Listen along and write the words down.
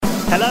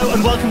Hello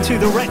and welcome to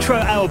the Retro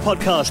Hour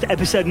podcast,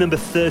 episode number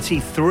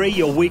 33,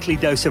 your weekly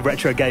dose of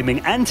retro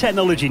gaming and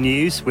technology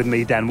news with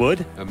me, Dan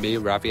Wood. And me,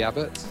 Ravi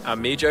Abbott.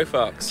 And me, Joe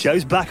Fox.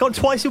 Joe's back on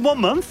twice in 1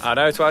 month. I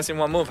know, twice in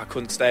 1 month. I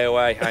couldn't stay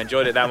away. I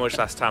enjoyed it that much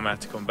last time I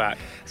had to come back.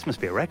 This must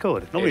be a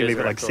record. Normally you leave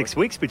it like 6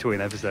 weeks between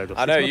episodes.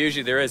 I know,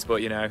 usually there is,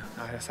 but, you know,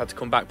 I just had to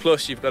come back.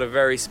 Plus, you've got a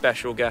very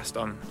special guest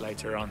on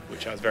later on,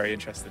 which I was very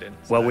interested in.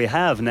 So. Well, we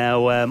have.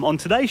 Now, on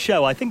today's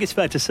show, I think it's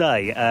fair to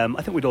say, I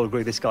think we'd all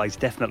agree this guy's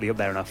definitely up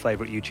there in our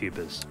favourite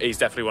YouTubers. He's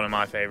definitely one of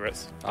my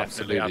favourites.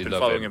 Absolutely. I've been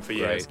following him for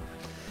years.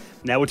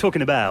 Now, we're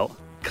talking about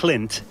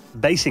Clint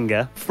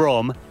Basinger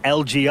from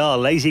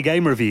LGR, Lazy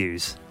Game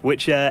Reviews,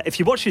 which, if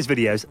you watch his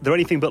videos, they're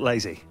anything but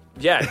lazy.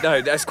 Yeah,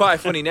 no, that's quite a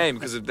funny name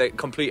because of the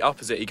complete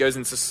opposite. He goes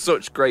into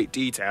such great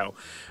detail,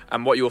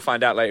 and what you will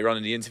find out later on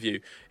in the interview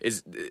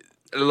is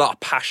a lot of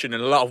passion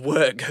and a lot of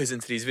work goes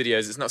into these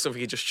videos. It's not something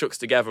he just chucks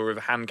together with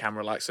a hand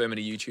camera like so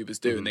many YouTubers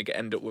do, and they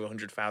end up with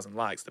 100,000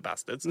 likes, the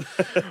bastards.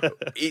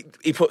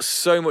 he puts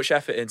so much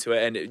effort into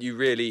it, and it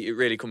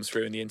really comes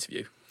through in the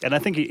interview. And I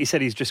think he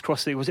said he's just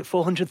crossed the, was it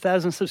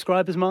 400,000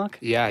 subscribers mark?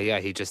 Yeah,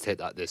 he just hit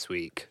that this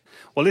week.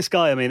 Well, this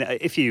guy, I mean,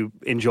 if you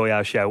enjoy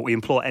our show, we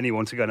implore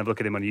anyone to go and have a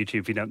look at him on YouTube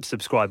if you don't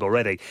subscribe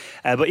already.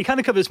 But he kind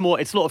of covers more,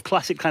 it's a lot of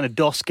classic kind of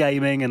DOS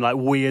gaming and like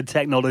weird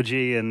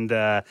technology and...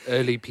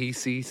 early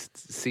PC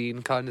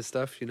scene kind of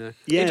stuff, you know?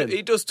 Yeah.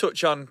 He does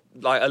touch on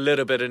like a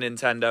little bit of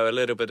Nintendo, a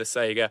little bit of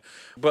Sega,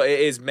 but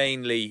it is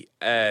mainly,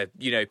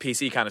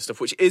 PC kind of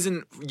stuff, which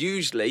isn't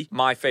usually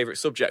my favourite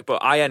subject,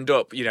 but I end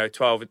up,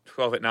 12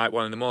 at night,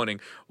 1 in the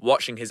morning,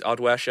 watching his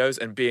Oddware shows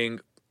and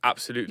being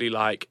absolutely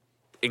like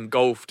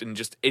engulfed and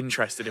just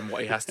interested in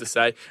what he has to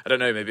say. I don't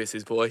know, maybe it's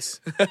his voice.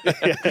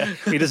 Yeah.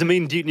 He does a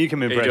mean Duke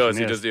Nukem impression.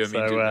 He does do a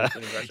mean Duke Nukem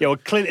impression. Yeah, well,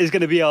 Clint is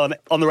going to be on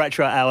the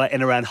Retro Hour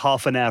in around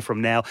half an hour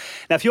from now.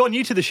 Now, if you're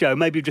new to the show,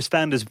 maybe you've just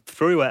found us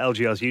through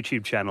LGR's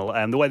YouTube channel.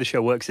 The way the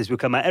show works is we'll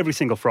come out every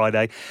single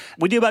Friday.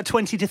 We do about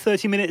 20 to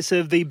 30 minutes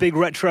of the big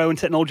retro and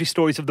technology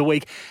stories of the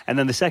week, and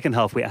then the second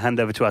half we hand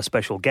over to our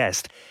special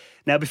guest.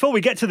 Now, before we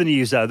get to the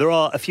news, though, there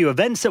are a few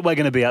events that we're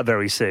going to be at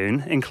very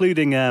soon,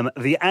 including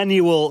the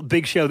annual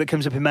big show that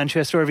comes up in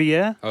Manchester every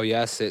year. Oh,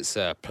 yes, it's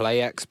Play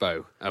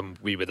Expo.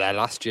 We were there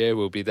last year.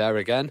 We'll be there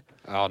again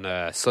on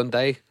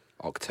Sunday,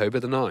 October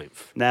the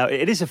 9th. Now,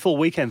 it is a full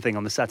weekend thing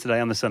on the Saturday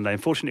and the Sunday.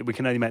 Unfortunately, we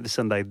can only make the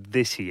Sunday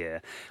this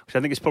year, which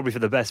I think is probably for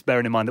the best,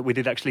 bearing in mind that we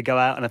did actually go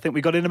out, and I think we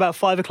got in about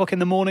 5 o'clock in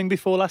the morning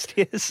before last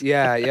year's.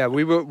 Yeah,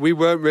 we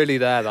weren't really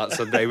there that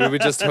Sunday. We were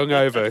just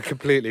hungover,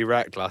 completely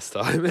wrecked last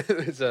time.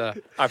 It was,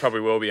 I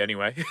probably will be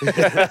anyway.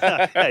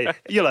 Hey,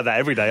 you'll have that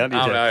every day, aren't you,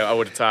 I Joe? don't know, I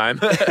would have time.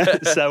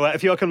 So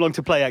if you want to come along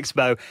to Play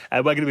Expo,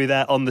 we're going to be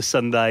there on the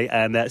Sunday,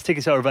 and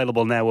tickets are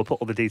available now. We'll put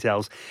all the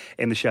details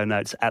in the show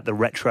notes at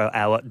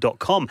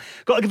theretrohour.com.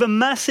 Got to give a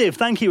massive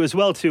thank you as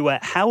well to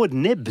Howard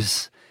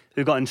Nibbs,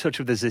 who got in touch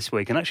with us this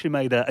week and actually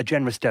made a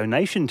generous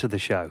donation to the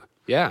show.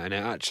 yeah, and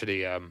it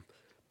actually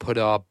put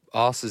our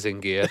arses in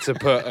gear to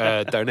put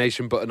a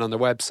donation button on the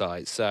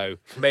website, so...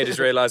 Made us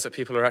realise that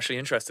people are actually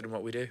interested in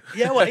what we do.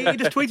 Yeah, well, he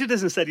just tweeted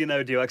us and said,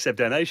 do you accept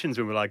donations?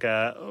 And we're like,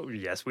 oh,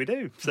 yes, we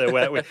do. So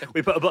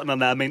we put a button on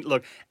that. I mean,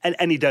 look,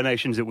 any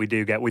donations that we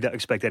do get, we don't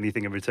expect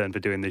anything in return for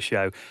doing this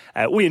show.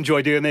 We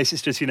enjoy doing this.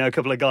 It's just, a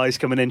couple of guys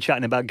coming in,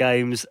 chatting about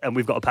games, and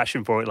we've got a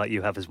passion for it like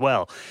you have as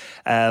well.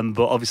 But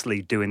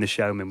obviously doing the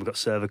show, I mean, we've got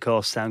server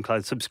costs,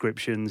 SoundCloud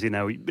subscriptions,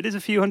 it is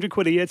a few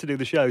 $100 a year to do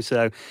the show.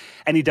 So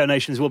any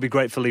donations will be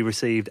gratefully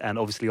received and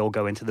obviously all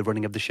go into the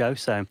running of the show.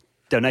 So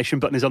donation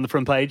button is on the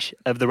front page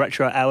of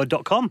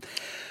theretrohour.com.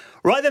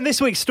 Right then, this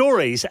week's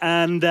stories,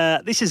 and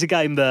this is a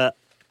game that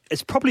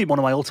is probably one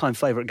of my all-time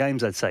favourite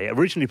games, I'd say.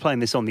 Originally playing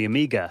this on the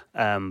Amiga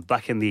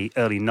back in the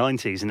early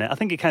 90s, and I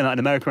think it came out in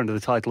America under the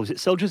title, is it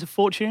Soldiers of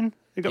Fortune?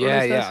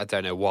 Yeah, I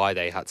don't know why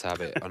they had to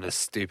have it on a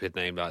stupid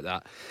name like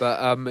that.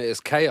 But it's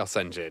Chaos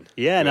Engine.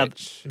 Yeah, now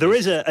there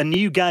is a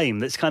new game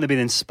that's kind of been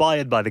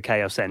inspired by the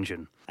Chaos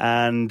Engine.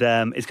 And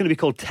it's going to be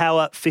called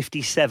Tower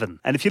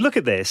 57. And if you look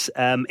at this,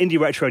 Indie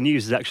Retro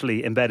News has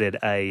actually embedded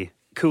a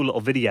cool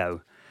little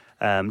video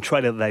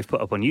trailer that they've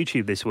put up on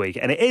YouTube this week.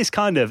 And it is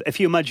kind of,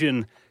 if you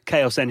imagine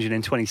Chaos Engine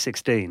in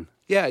 2016.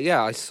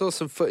 Yeah, I saw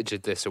some footage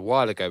of this a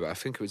while ago, but I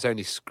think it was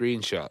only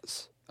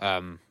screenshots.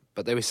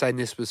 But they were saying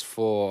this was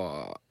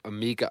for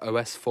Amiga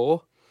OS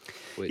 4,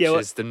 which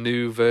is the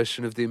new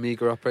version of the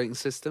Amiga operating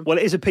system. Well,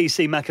 it is a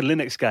PC, Mac and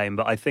Linux game,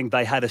 but I think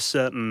they had a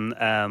certain...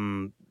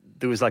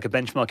 there was like a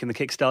benchmark in the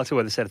Kickstarter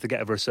where they said if they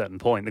get over a certain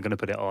point, they're going to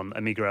put it on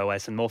Amiga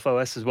OS and Morph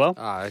OS as well.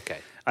 Ah, okay.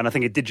 And I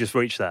think it did just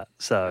reach that.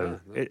 So,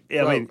 I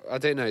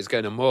don't know. It's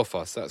going to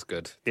Morphos. That's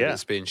good. Yeah.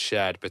 It's being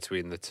shared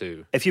between the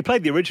two. If you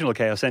played the original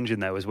Chaos Engine,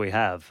 though, as we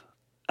have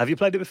you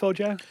played it before,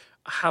 Joe?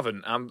 I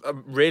haven't. I'm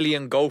really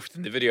engulfed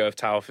in the video of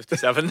Tower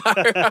 57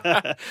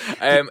 now.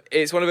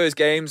 It's one of those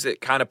games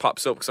that kind of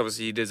pops up because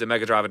obviously there's a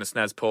Mega Drive and a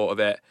SNES port of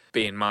it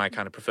being my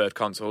kind of preferred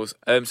consoles.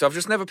 So I've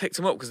just never picked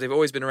them up because they've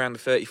always been around the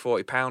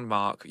 £30-40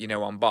 mark,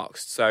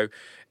 unboxed. So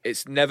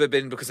it's never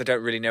been because I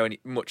don't really know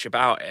much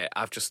about it.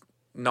 I've just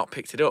not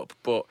picked it up.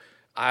 But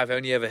I've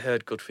only ever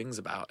heard good things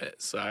about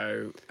it.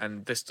 So,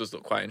 and this does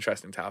look quite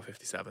interesting, Tower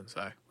 57.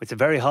 So It's a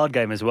very hard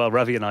game as well.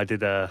 Ravi and I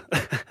did a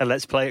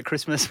Let's Play at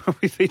Christmas when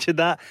we featured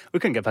that. We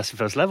couldn't get past the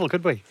first level,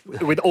 could we?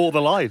 With all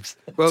the lives.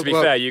 to be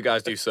fair, you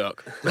guys do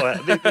suck.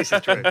 Well, this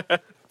is true.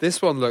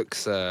 This one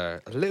looks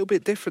a little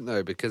bit different,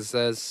 though, because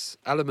there's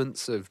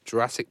elements of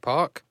Jurassic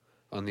Park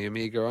on the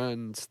Amiga,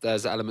 and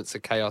there's elements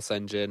of Chaos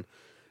Engine,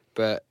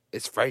 but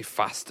it's very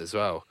fast as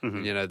well.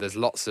 Mm-hmm. You know, there's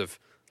lots of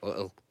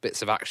little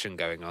bits of action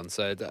going on.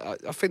 So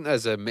I think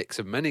there's a mix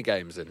of many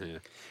games in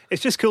here.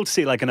 It's just cool to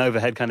see like an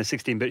overhead kind of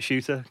 16-bit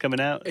shooter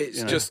coming out.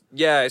 It's just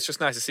it's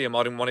just nice to see a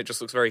modern one. It just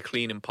looks very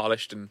clean and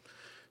polished, and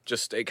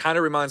just it kind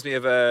of reminds me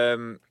of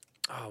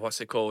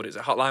what's it called? Is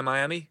it Hotline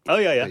Miami? Oh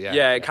yeah.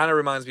 Yeah, it kind of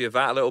reminds me of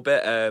that a little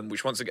bit,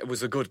 which once again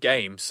was a good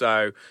game.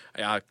 So,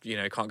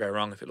 can't go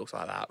wrong if it looks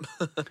like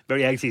that.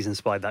 Very 80s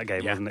inspired, that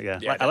game, wasn't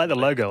it? Yeah. I like the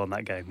logo on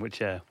that game,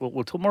 which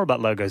we'll talk more about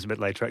logos a bit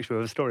later, actually.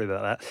 We have a story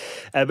about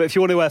that. But if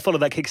you want to follow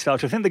that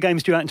Kickstarter, I think the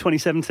game's due out in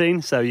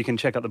 2017, so you can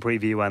check out the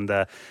preview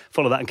and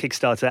follow that on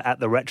Kickstarter at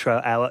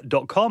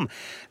theretrohour.com.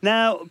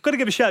 Now, got to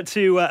give a shout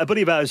to a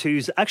buddy of ours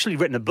who's actually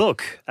written a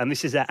book, and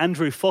this is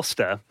Andrew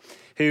Foster,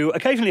 who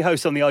occasionally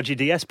hosts on the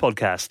RGDS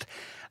podcast.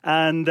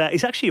 And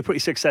he's actually a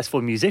pretty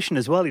successful musician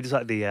as well. He does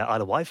like the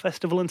Isle of Wight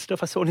Festival and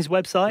stuff I saw on his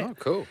website. Oh,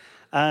 cool.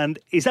 And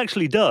he's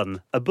actually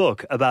done a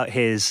book about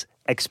his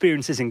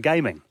experiences in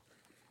gaming.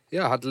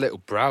 Yeah, I had a little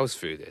browse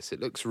through this. It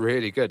looks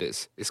really good.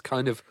 It's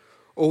kind of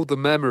all the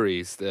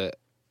memories that,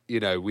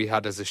 we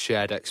had as a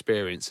shared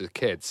experience as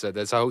kids. So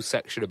there's a whole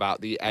section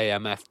about the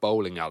AMF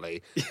bowling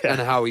alley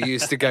and how we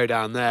used to go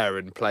down there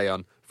and play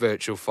on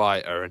Virtual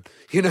Fighter and,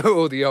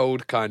 all the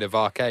old kind of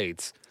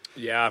arcades.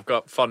 Yeah, I've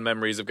got fond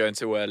memories of going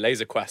to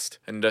Laser Quest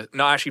and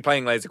not actually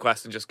playing Laser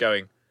Quest and just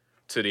going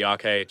to the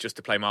arcade just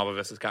to play Marvel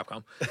vs.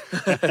 Capcom.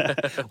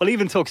 Well, he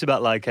even talks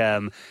about like, I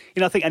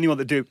think anyone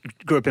that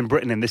grew up in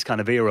Britain in this kind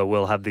of era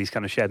will have these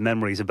kind of shared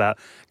memories about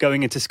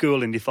going into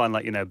school and you find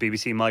like,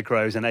 BBC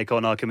Micros and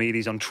Acorn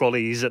Archimedes on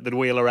trolleys that they'd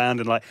wheel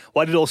around and like,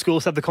 why did all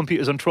schools have the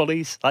computers on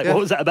trolleys? Like, what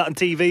was that about on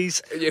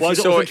TVs? If you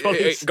saw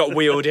it got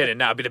wheeled in and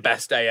that'd be the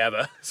best day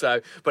ever. So,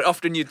 but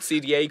often you'd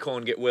see the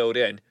Acorn get wheeled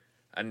in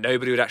and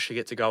nobody would actually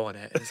get to go on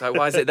it. It's like,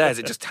 why is it there? Is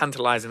it just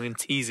tantalising and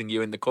teasing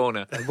you in the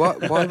corner?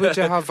 Why would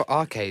you have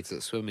arcades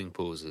at swimming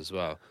pools as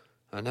well?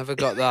 I never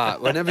got that.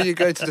 Whenever you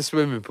go to the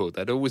swimming pool,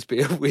 there'd always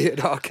be a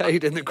weird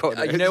arcade in the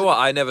corner. You know what?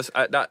 I never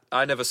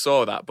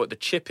saw that. But the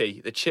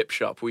chip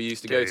shop we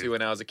used to go to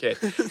when I was a kid,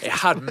 it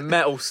had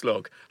Metal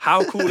Slug.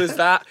 How cool is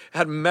that? It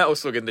had Metal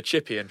Slug in the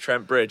Chippy in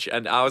Trent Bridge,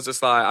 and I was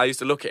just like, I used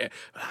to look at it.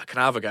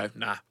 Can I have a go?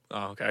 Nah.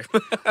 Oh, okay.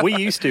 We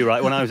used to,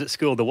 right, when I was at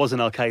school, there was an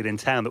arcade in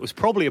town that was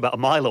probably about a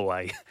mile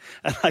away.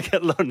 And like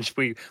at lunch,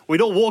 we'd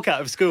all walk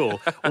out of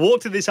school, walk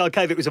to this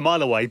arcade that was a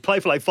mile away, play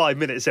for like 5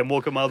 minutes, then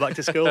walk a mile back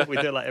to school. We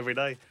do it like every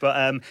day.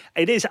 But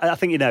it is, I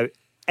think,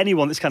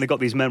 anyone that's kind of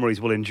got these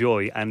memories will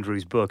enjoy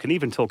Andrew's book, and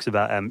even talks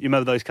about, you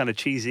remember those kind of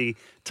cheesy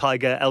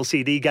Tiger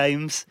LCD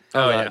games?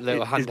 Oh, yeah,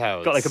 little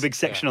handhelds. Got like a big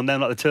section on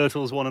them, like the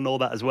Turtles one and all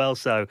that as well.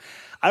 So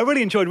I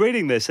really enjoyed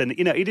reading this, and,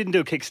 he didn't do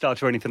a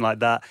Kickstarter or anything like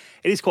that.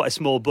 It is quite a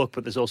small book,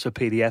 but there's also a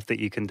PDF that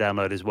you can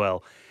download as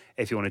well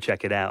if you want to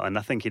check it out. And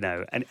I think,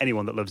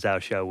 anyone that loves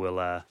our show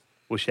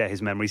will share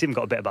his memories. He's even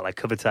got a bit about like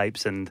cover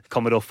tapes and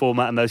Commodore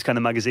Format and those kind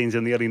of magazines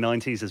in the early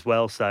 90s as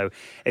well. So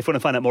if you want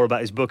to find out more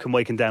about his book and where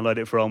you can download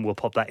it from, we'll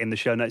pop that in the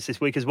show notes this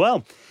week as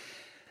well.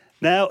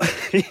 Now,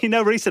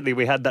 recently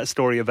we had that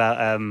story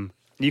about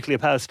nuclear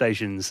power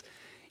stations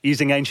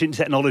using ancient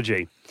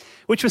technology,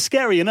 which was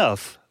scary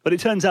enough, but it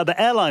turns out that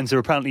airlines are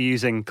apparently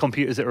using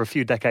computers that are a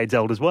few decades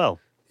old as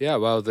well. Yeah,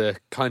 well, the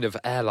kind of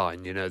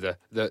airline,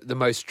 the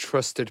most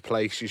trusted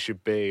place you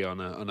should be on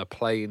a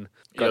plane.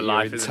 Got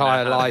your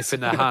entire life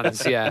in their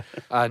hands, yeah.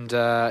 And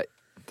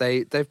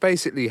they've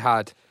basically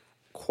had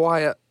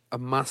quite a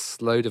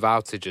mass load of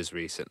outages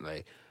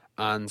recently,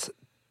 and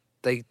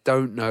they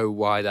don't know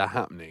why they're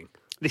happening.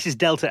 This is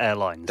Delta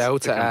Airlines.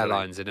 Delta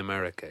Airlines in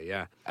America,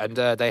 yeah. And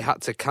they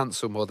had to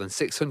cancel more than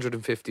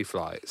 650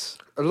 flights.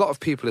 A lot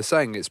of people are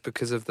saying it's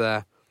because of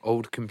their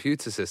old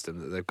computer system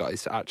that they've got.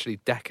 It's actually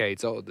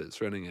decades old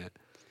that's running it.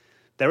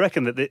 They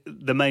reckon that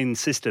the main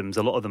systems,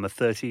 a lot of them are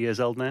 30 years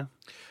old now.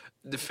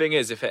 The thing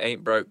is, if it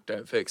ain't broke,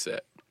 don't fix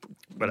it.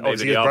 But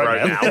maybe they are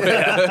broke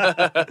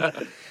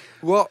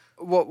now.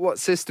 What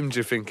system do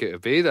you think it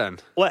would be then?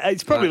 Well,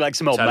 it's probably like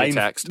some old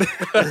teletext.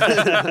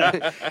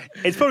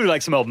 It's probably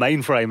like some old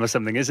mainframe or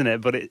something, isn't it?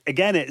 But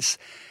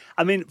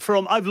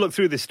I've looked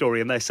through this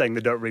story and they're saying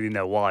they don't really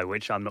know why,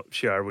 which I'm not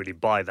sure I really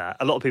buy that.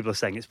 A lot of people are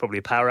saying it's probably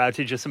a power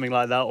outage or something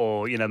like that,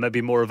 or,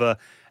 maybe more of an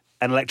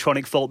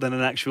electronic fault than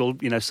an actual,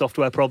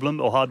 software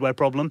problem or hardware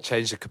problem.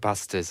 Change the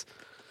capacitors.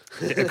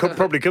 It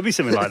probably could be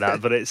something like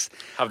that, but it's...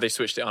 Have they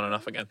switched it on and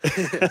off again?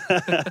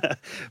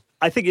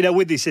 I think,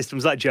 with these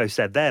systems, like Joe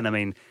said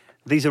then,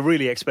 these are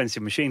really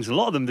expensive machines. A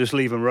lot of them just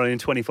leave them running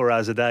 24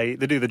 hours a day.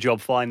 They do the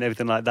job fine and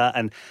everything like that.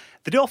 And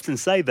they do often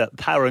say that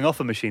powering off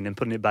a machine and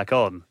putting it back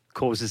on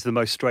causes the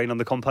most strain on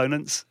the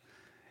components.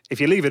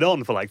 if you leave it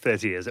on for like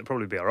 30 years, it'll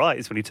probably be all right.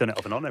 It's when you turn it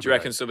off and on every Do you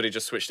reckon day. somebody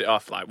just switched it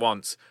off like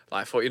once?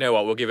 Like, thought, you know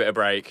what, we'll give it a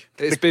break.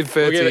 It's been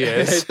 30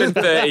 years. It's been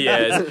 30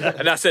 years,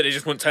 and that's it. It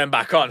just wouldn't turn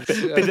back on.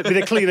 Bit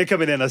of cleaner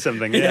coming in or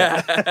something.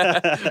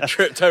 Yeah.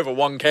 Tripped over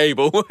one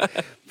cable.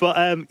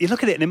 But you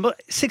look at it, and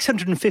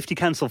 650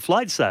 cancelled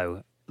flights,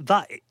 though.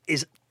 That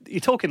is, you're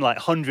talking like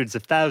hundreds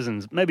of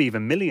thousands, maybe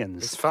even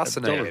millions. It's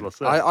fascinating.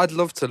 I'd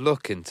love to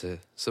look into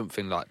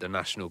something like the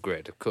National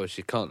Grid. Of course,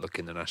 you can't look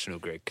in the National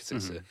Grid because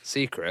it's a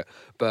secret,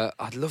 but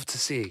I'd love to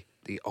see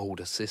the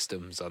older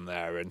systems on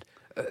there. And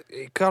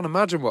you can't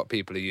imagine what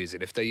people are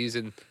using if they're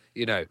using,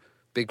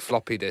 big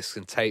floppy disks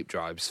and tape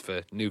drives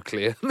for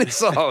nuclear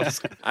missiles.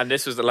 And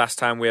this was the last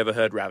time we ever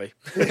heard Ravi.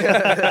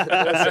 It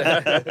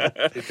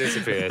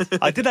disappeared.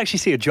 I did actually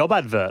see a job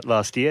advert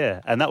last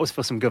year, and that was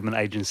for some government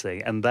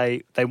agency, and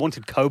they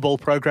wanted COBOL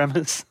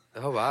programmers.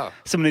 Oh, wow.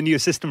 Someone knew a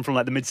system from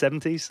like the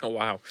mid-70s. Oh,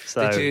 wow.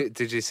 So,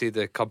 Did you see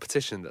the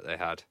competition that they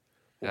had?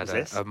 They What had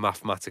was this? a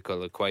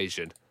mathematical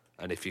equation,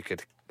 and if you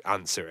could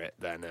answer it,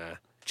 then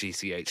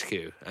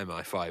GCHQ,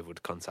 MI5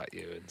 would contact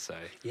you and say,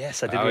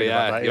 yes, I did "Oh read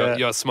yeah, about that,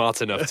 you're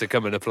smart enough to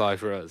come and apply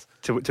for us."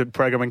 to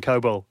program in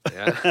COBOL.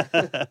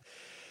 Yeah.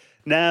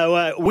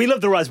 Now, we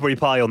love the Raspberry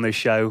Pi on this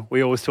show.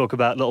 We always talk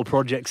about little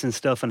projects and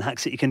stuff and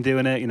hacks that you can do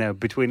in it.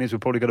 Between us,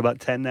 we've probably got about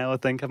 10 now, I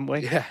think, haven't we?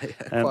 Yeah,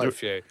 quite a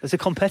few. There's a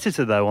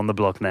competitor, though, on the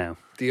block now.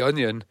 The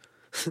Onion.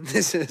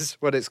 This is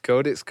what it's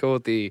called. It's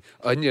called the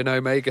Onion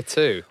Omega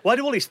 2. Why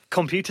do all these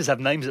computers have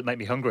names that make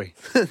me hungry?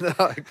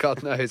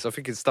 God knows. I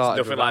think it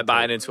started Nothing with like Apple.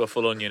 biting into a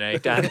full onion, eh,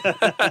 Dan?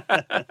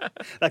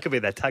 That could be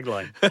their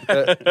tagline.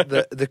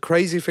 The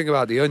crazy thing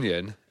about the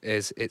Onion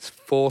is it's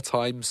 4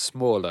 times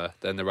smaller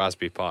than the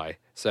Raspberry Pi.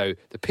 So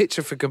the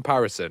picture for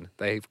comparison,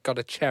 they've got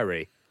a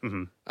cherry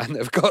and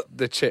they've got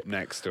the chip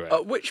next to it.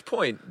 At which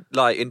point,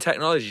 like, in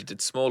technology, did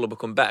smaller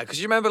become better?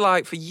 Because you remember,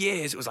 like, for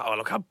years, it was like, oh,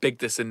 look how big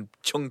this and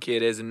chunky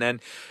it is. And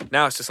then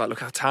now it's just like, look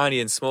how tiny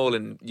and small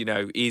and,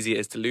 easy it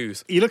is to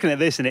lose. You're looking at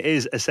this, and it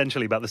is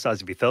essentially about the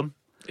size of your thumb.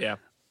 Yeah.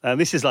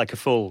 This is like a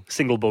full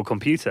single-board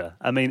computer.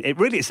 I mean,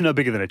 it's no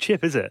bigger than a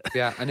chip, is it?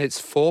 Yeah, and it's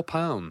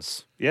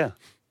 £4. Yeah.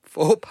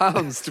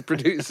 £4 to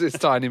produce this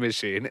tiny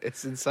machine.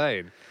 It's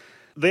insane.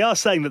 They are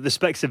saying that the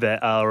specs of it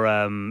are,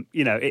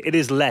 it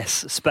is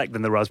less spec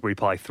than the Raspberry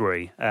Pi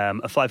 3.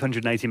 A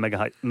 580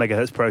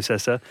 megahertz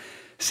processor,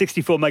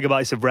 64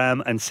 megabytes of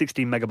RAM, and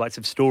 16 megabytes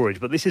of storage.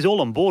 But this is all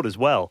on board as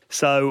well.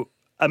 So,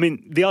 I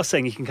mean, they are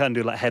saying you can kind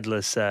of do like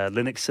headless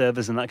Linux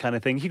servers and that kind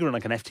of thing. You can run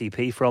like an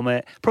FTP from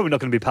it. Probably not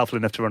going to be powerful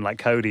enough to run like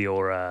Kodi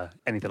or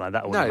anything like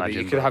that, I wouldn't No, but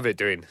imagine. you could have it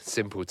doing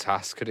simple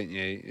tasks, couldn't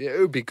you? It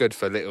would be good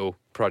for little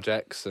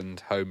projects and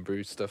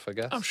homebrew stuff, I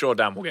guess. I'm sure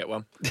Dan will get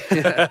one.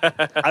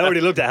 I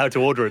already looked at how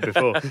to order it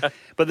before.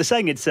 But they're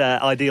saying it's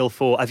ideal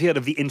for, have you heard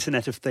of the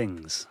Internet of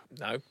Things?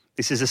 No.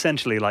 This is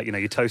essentially like,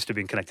 your toaster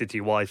being connected to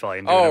your Wi-Fi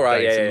and doing Oh, updates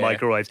right, yeah, and yeah.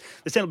 microwaves.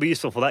 It's going to be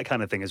useful for that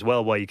kind of thing as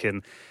well, where you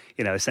can,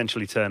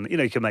 essentially turn,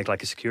 you can make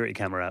like a security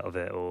camera out of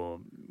it or,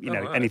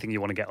 right. anything you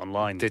want to get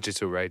online.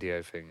 Digital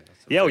radio thing.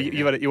 Yeah, well,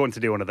 you want to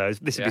do one of those.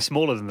 This would Yeah. be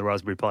smaller than the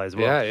Raspberry Pi as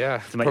well. Yeah,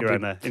 yeah. To make your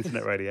own Probably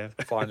internet radio.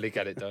 finally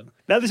get it done.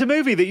 Now, there's a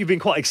movie that you've been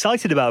quite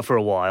excited about for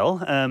a while.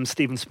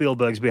 Steven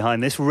Spielberg's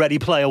behind this, Ready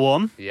Player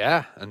One.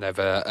 Yeah, and they've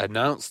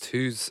announced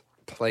who's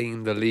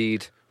playing the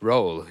lead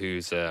role,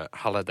 who's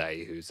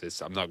Halliday, who's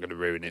this, I'm not going to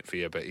ruin it for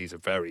you, but he's a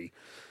very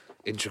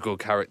integral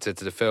character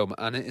to the film,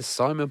 and it is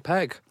Simon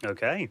Pegg,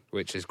 Okay.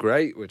 which is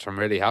great, which I'm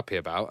really happy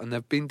about, and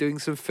they've been doing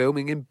some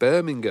filming in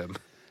Birmingham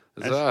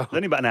as well. It's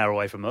only about an hour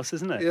away from us,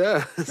 isn't it?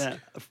 Yeah. Yeah.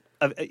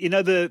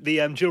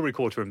 The jewellery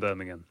quarter in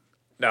Birmingham?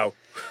 No.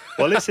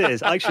 Well, this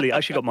is I actually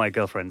got my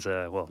girlfriend's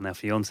now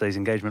fiance's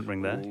engagement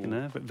ring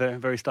there. But very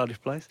very stylish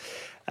place.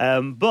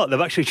 But they've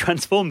actually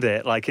transformed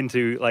it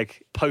into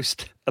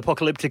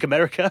post-apocalyptic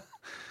America.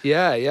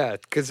 Yeah,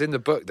 because in the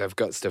book they've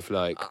got stuff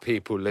like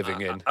people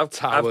living in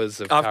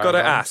towers of I've got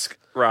to caravans. ask,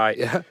 right?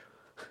 Yeah.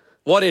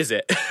 What is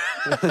it?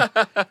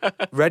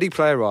 Ready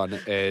Player One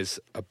is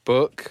a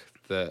book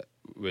that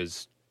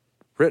was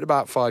written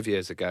about 5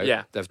 years ago.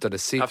 Yeah. They've done a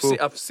sequel.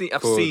 I've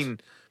seen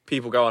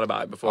people go on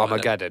about it before.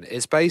 Armageddon.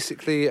 It's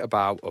basically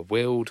about a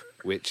world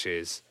which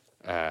is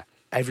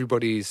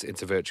everybody's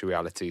into virtual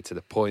reality to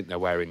the point they're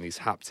wearing these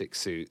haptic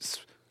suits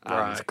and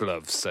Right.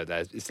 gloves. So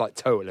it's like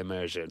total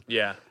immersion.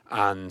 Yeah.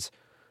 And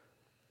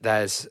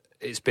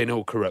it's been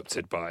all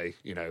corrupted by,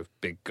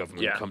 big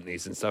government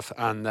companies and stuff.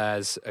 And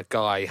there's a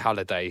guy,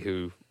 Halliday,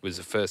 who was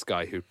the first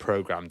guy who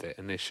programmed it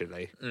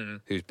initially,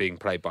 who's being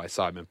played by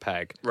Simon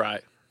Pegg.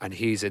 Right. And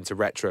he's into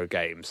retro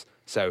games.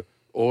 So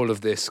all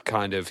of this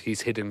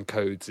he's hidden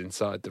codes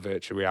inside the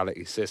virtual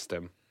reality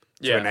system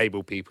to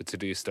enable people to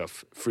do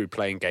stuff through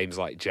playing games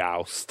like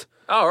Joust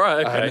Oh,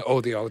 right. Okay. and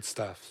all the old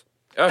stuff.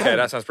 Okay,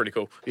 that sounds pretty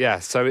cool. Yeah,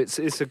 so it's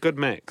a good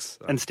mix.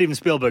 And Steven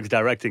Spielberg's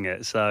directing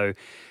it, so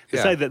they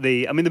say that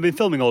they've been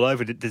filming all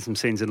over, did some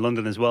scenes in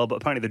London as well, but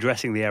apparently they're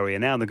dressing the area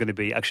now, and they're going to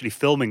be actually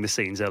filming the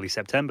scenes early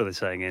September, they're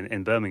saying,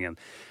 in Birmingham.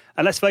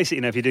 And let's face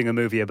it, if you're doing a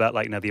movie about,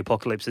 the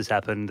apocalypse has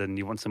happened and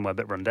you want somewhere a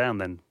bit run down,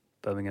 then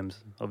Birmingham's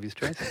obvious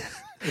choice.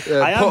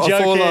 I am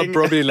joking. All our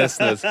Brummy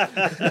listeners.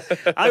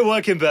 I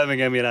work in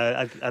Birmingham, you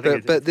know. I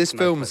think but this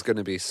film's going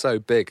to be so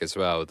big as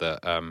well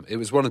that it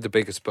was one of the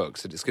biggest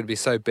books, and it's going to be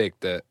so big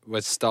that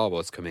when Star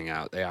Wars coming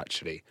out, they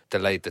actually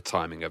delayed the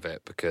timing of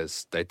it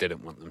because they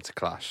didn't want them to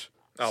clash.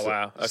 Oh,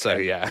 wow. Okay. So,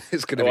 yeah,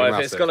 it's going to be massive.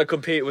 If it's going to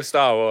compete with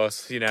Star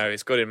Wars, you know,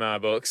 it's good in my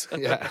books.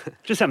 Yeah.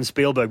 Just having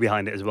Spielberg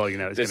behind it as well, you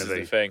know, it's going to be.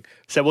 This is the thing.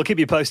 So we'll keep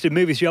you posted.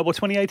 Movies due out,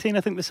 2018,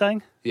 I think they're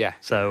saying? Yeah.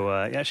 So,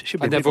 it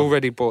should be. And they've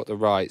already bought the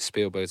rights.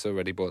 Spielberg's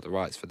already bought the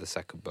rights for the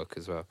second book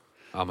as well.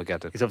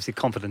 Armageddon. He's obviously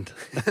confident.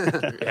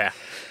 Yeah.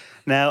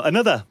 Now,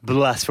 another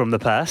blast from the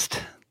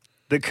past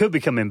that could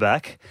be coming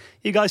back.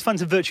 You guys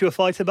fans of Virtua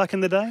Fighter back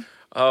in the day?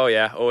 Oh,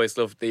 yeah. Always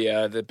loved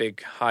the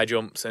big high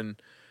jumps and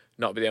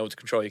not being able to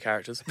control your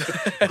characters.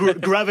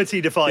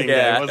 Gravity-defying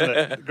game, wasn't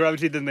it?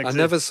 Gravity didn't exist. I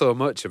never saw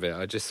much of it.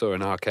 I just saw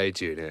an arcade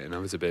unit and I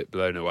was a bit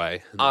blown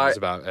away. And that was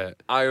about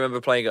it. I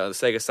remember playing it on the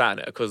Sega Saturn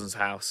at a cousin's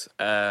house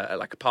at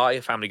like a party,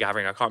 a family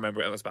gathering. I can't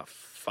remember. It was about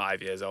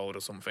 5 years old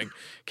or something.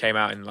 Came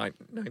out in like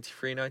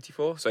 93,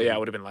 94. So yeah, I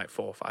would have been like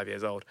 4 or 5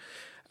 years old.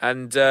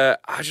 And I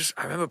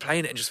remember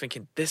playing it and just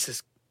thinking, this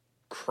is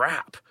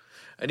crap.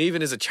 And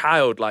even as a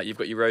child, like, you've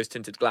got your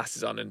rose-tinted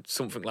glasses on and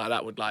something like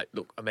that would, like,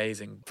 look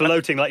amazing.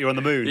 Floating like you're on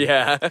the moon.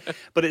 Yeah.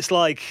 But it's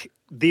like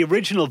the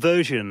original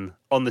version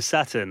on the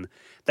Saturn,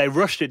 they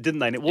rushed it, didn't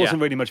they? And it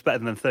wasn't really much better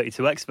than the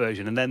 32X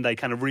version. And then they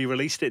kind of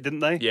re-released it, didn't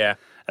they? Yeah.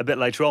 A bit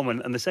later on,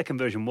 and the second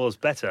version was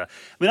better.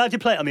 I mean, I did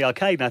play it on the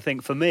arcade, and I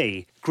think, for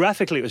me,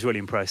 graphically it was really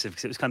impressive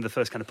because it was kind of the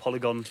first kind of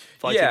polygon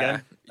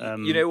fighter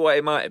game. You know what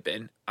it might have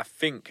been? I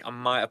think I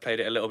might have played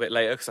it a little bit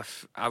later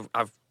because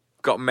I've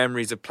got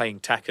memories of playing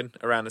Tekken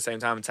around the same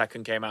time, and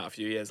Tekken came out a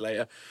few years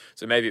later.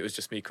 So maybe it was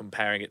just me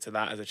comparing it to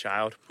that as a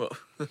child. But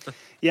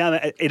yeah, I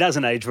mean, it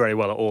hasn't aged very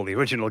well at all, the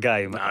original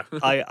game. No.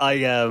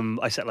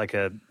 I set like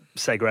a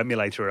Sega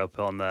emulator up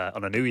on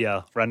a New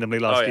Year randomly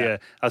last year.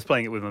 I was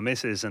playing it with my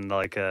missus, and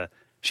like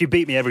she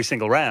beat me every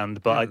single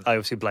round, but I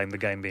obviously blame the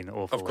game being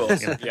awful. Of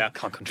course, you know, yeah.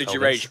 Can't control Did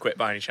you this. rage quit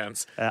by any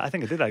chance? I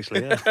think I did,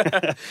 actually,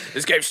 yeah.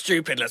 This game's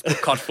stupid, let's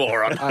put COD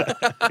 4 on.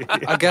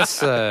 I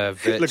guess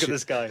Look at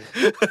this guy.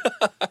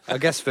 I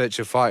guess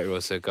Virtua Fighter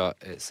also got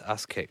its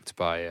ass kicked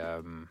by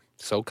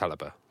Soul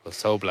Calibur or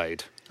Soul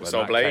Blade.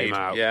 Soul Blade, came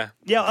out yeah.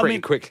 pretty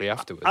quickly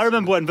afterwards. I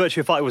remember when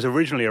Virtua Fighter was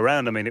originally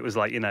around. I mean, it was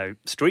like, you know,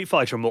 Street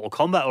Fighter and Mortal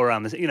Kombat were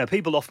around this. You know,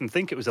 people often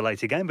think it was a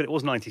later game, but it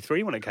was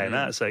 93 when it came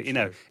out. So, you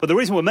know, but the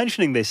reason we're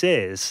mentioning this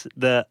is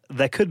that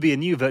there could be a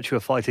new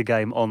Virtua Fighter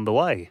game on the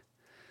way.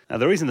 Now,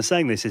 the reason they're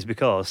saying this is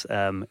because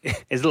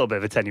it's a little bit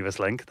of a tenuous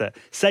link that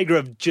Sega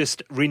have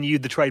just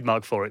renewed the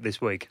trademark for it this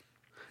week.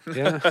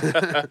 Yeah.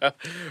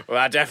 Well,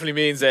 that definitely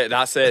means it.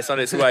 That's it. It's on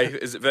its way.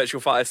 Is it Virtua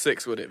Fighter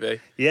 6, would it be?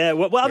 Yeah,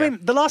 well, I mean,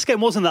 the last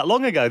game wasn't that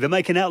long ago. They're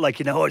making out like,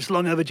 you know, it's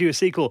long overdue a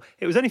sequel.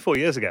 It was only 4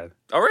 years ago.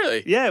 Oh,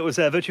 really? Yeah, it was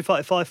Virtua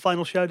Fighter 5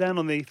 Final Showdown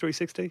on the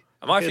 360.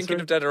 Am I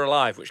thinking of Dead or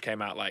Alive, which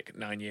came out like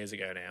 9 years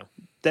ago now?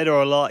 Dead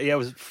or Alive, yeah, it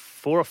was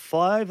 4 or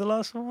 5, the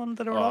last one,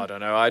 Dead or Alive? I don't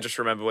know. I just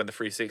remember when the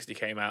 360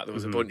 came out, there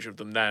was a bunch of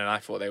them then, and I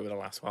thought they were the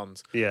last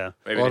ones. Yeah.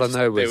 Maybe All they, I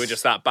know they was- were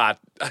just that bad.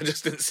 I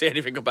just didn't see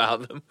anything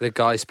about them. The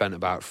guy spent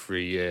about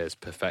 3 years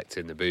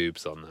perfecting the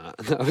boobs on that.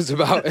 And that was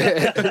about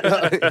it.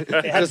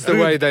 Just the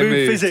way they boob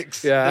moved.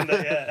 physics. Yeah.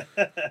 didn't it?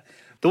 Yeah.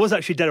 There was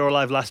actually Dead or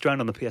Alive Last Round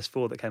on the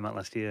PS4 that came out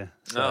last year.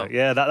 So, Oh.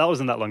 yeah, that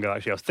wasn't that long ago,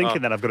 actually. I was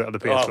thinking that I've got it on the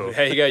PS4. Oh,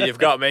 there you go. You've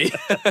got me.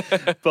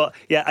 But,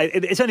 yeah,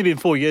 it's only been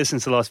 4 years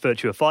since the last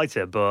Virtua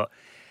Fighter, but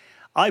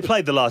I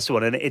played the last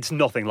one, and it's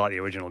nothing like the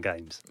original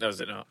games. No,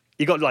 is it not?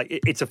 You got, like,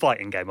 it's a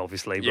fighting game,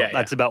 obviously, but Yeah,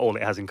 that's about all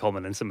it has in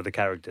common, and some of the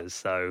characters.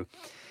 So,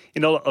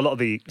 you know, a lot of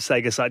the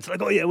Sega sites are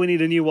like, oh, yeah, we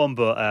need a new one,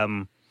 but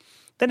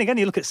then again,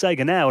 you look at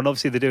Sega now, and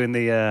obviously they're doing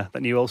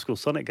that new old-school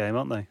Sonic game,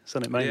 aren't they?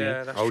 Sonic Mania.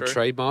 Yeah, that's Old true.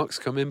 trademarks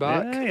coming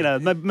back. Yeah, you know,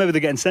 maybe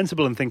they're getting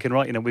sensible and thinking,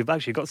 right, you know, we've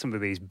actually got some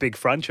of these big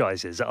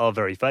franchises that are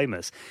very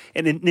famous.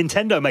 And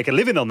Nintendo make a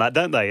living on that,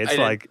 don't they? It's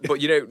like... But,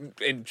 you know,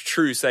 in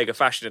true Sega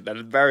fashion, at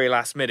the very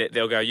last minute,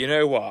 they'll go, you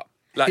know what?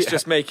 Let's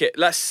just make it,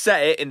 let's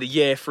set it in the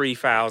year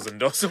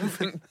 3000 or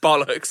something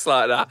bollocks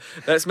like that.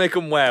 Let's make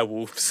them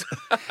werewolves.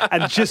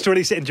 and just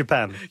release it in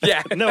Japan.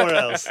 Yeah. Nowhere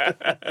else.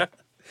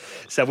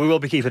 So we will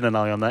be keeping an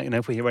eye on that. You know,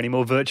 if we hear any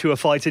more Virtua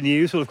Fighter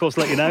news, we'll of course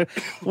let you know.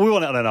 We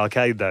want it on an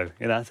arcade, though.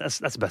 You know, that's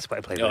the best way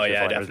to play Virtua Oh,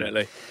 yeah, Fighter, isn't it?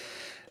 definitely.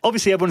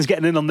 Obviously, everyone's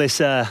getting in on this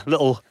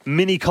little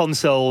mini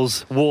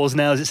consoles wars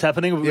now as it's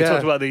happening. We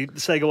talked about the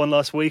Sega one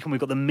last week, and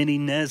we've got the mini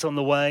NES on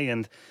the way.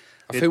 And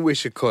I think we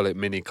should call it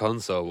Mini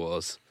Console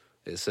Wars.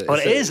 It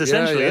is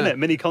essentially, isn't it?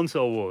 Mini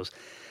console wars.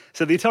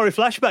 So the Atari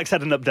Flashbacks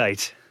had an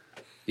update.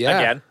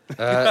 Yeah.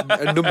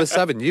 Again. Number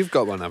 7, you've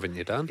got one, haven't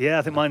you, Dan? Yeah,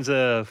 I think mine's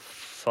a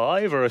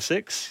 5 or a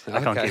 6. I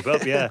can't Okay. keep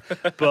up, yeah.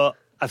 But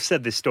I've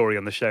said this story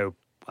on the show.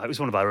 It was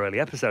one of our early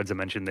episodes I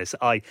mentioned this.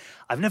 I've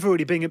never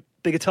really been a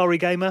big Atari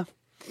gamer.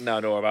 No,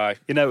 nor have I.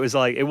 You know, it was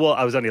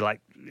only like,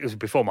 it was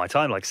before my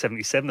time, like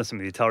 77 or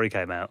something, the Atari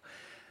came out.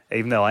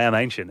 Even though I am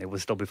ancient, it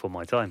was still before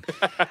my time.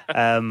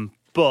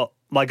 But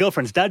my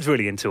girlfriend's dad's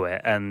really into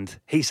it, and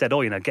he said, oh,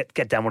 you know,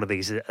 get down one of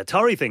these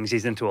Atari things.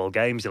 He's into old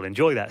games, he'll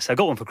enjoy that. So I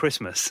got one for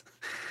Christmas.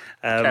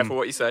 Careful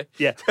what you say.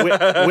 Yeah,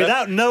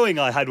 without knowing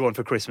I had one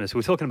for Christmas. We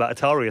were talking about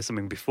Atari or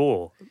something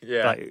before,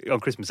 like on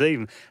Christmas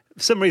Eve.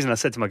 For some reason, I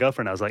said to my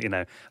girlfriend, I was like,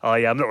 oh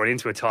yeah, I'm not really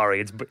into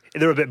Atari.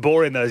 They're a bit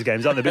boring, those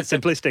games, aren't they? A bit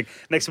simplistic.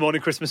 Next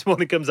morning, Christmas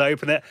morning comes, I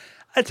open it,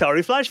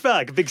 Atari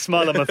flashback, big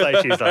smile on my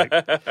face. She's like,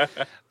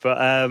 but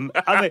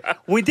I mean,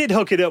 we did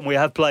hook it up and we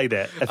have played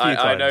it a few times.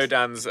 I know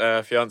Dan's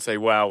fiance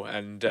well,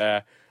 and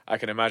I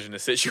can imagine the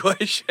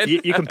situation.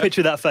 You can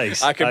picture that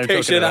face. I can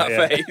picture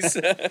that face.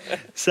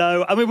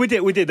 So, I mean, we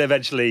did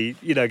eventually,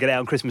 get out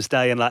on Christmas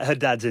Day, and like her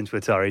dad's into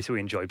Atari, so we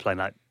enjoyed playing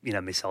like,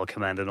 Missile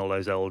Command and all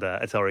those old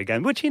Atari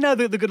games, which,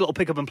 the good little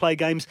pick up and play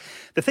games.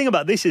 The thing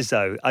about this is,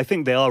 though, I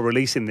think they are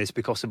releasing this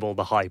because of all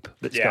the hype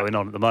that's going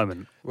on at the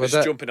moment. Well,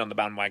 just jumping on the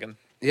bandwagon.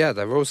 Yeah,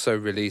 they're also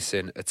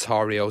releasing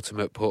Atari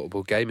Ultimate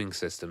Portable Gaming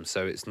System,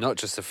 so it's not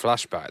just a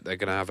flashback. They're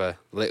going to have a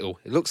little,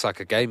 it looks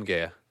like a Game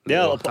Gear.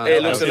 Yeah,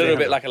 it looks a little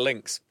bit like a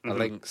Lynx. A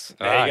Lynx.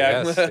 There you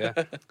go. Yes,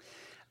 yeah.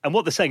 And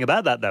what they're saying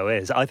about that, though,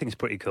 is I think it's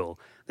pretty cool.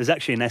 There's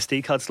actually an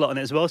SD card slot in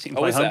it as well, so you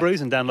can play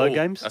homebrews and download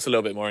games. That's a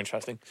little bit more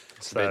interesting.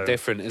 It's a bit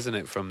different, isn't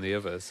it, from the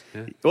others?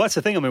 Yeah. Well, that's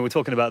the thing. I mean, we're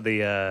talking about the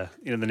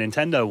the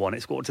Nintendo one.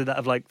 It's what did that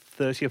have like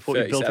 30 or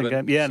 40 built-in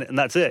games? Yeah, and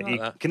that's it. You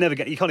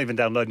can't even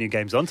download new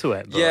games onto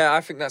it. But. Yeah, I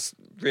think that's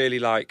really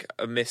like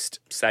a missed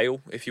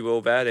sale, if you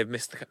will. There, they've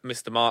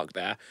missed the mark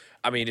there.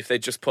 I mean, if they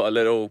just put a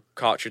little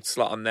cartridge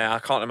slot on there, I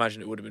can't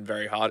imagine it would have been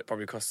very hard. It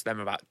probably cost them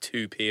about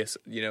 2p, or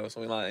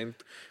something like that in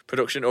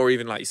production, or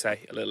even, like you say,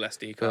 a little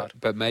SD card.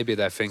 But maybe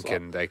they're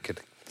thinking they could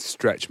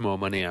stretch more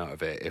money out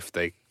of it if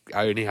they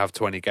only have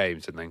 20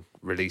 games and then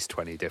release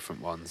 20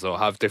 different ones, or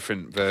have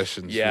different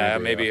versions. Yeah,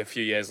 maybe a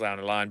few years down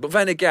the line. But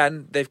then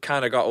again, they've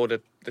kind of got all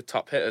the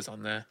top hitters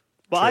on there.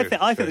 Well, I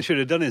think they should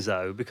have done is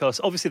though,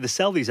 because obviously they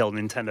sell these old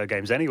Nintendo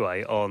games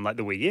anyway on like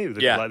the Wii U,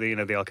 like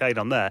the arcade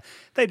on there.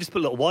 They just put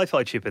a little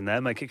Wi-Fi chip in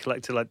there, make it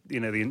connect to like the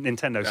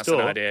Nintendo That's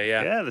store. an idea,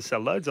 yeah. They sell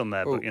loads on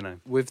there, but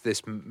with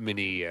this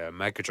mini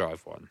Mega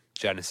Drive one,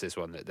 Genesis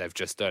one that they've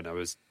just done, I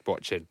was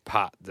watching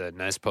Pat the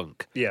NES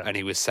Punk, and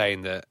he was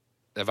saying that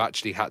they've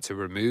actually had to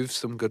remove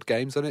some good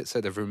games on it,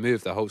 so they've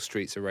removed the whole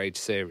Streets of Rage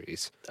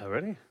series. Oh,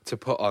 really? To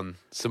put on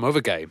some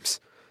other games.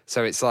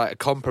 So it's like a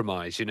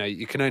compromise,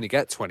 you can only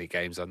get 20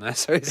 games on there,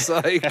 so it's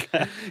like...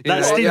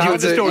 That's stingy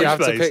with the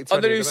storage space. On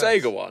the new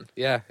Sega one?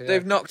 Yeah.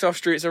 They've knocked off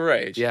Streets of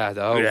Rage? Yeah,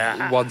 the whole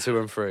 1, 2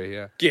 and 3,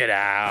 yeah. Get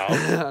out.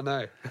 I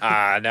know.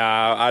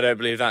 No, I don't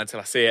believe that until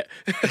I see it.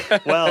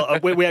 Well,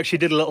 we actually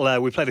did a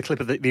little... we played a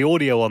clip of the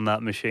audio on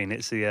that machine.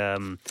 It's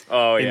the...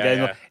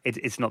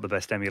 It's not the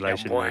best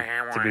emulation,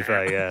 to be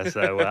fair, yeah.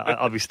 So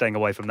I'll be staying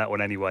away from that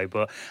one anyway.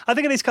 But I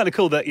think it is kind of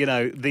cool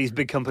that, these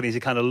big companies are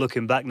kind of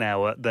looking back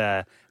now at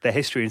their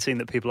history and seeing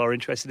that people are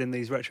interested in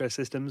these retro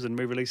systems and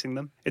re-releasing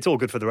them. It's all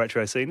good for the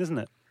retro scene, isn't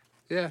it?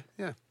 Yeah.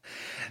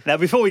 Now,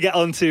 before we get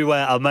on to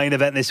our main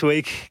event this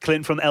week,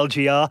 Clint from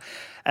LGR,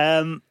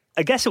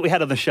 a guest that we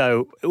had on the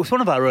show, it was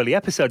one of our early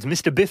episodes,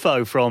 Mr.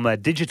 Biffo from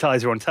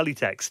Digitizer on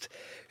Teletext,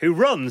 who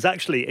runs,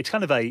 actually, it's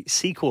kind of a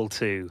sequel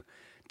to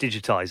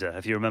Digitizer,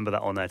 if you remember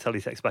that on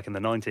Teletext back in the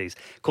 90s,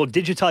 called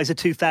Digitizer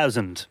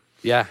 2000.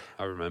 Yeah,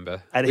 I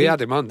remember. And we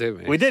had him on,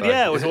 didn't we? We did,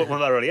 yeah. It was one of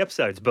our early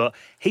episodes. But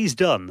he's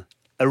done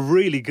a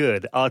really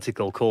good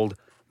article called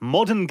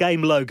Modern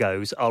Game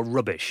Logos Are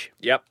Rubbish.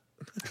 Yep.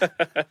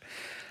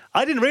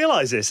 I didn't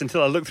realise this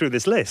until I looked through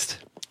this list.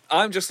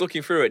 I'm just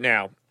looking through it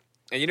now.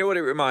 And you know what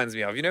it reminds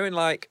me of? In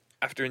like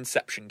after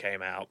Inception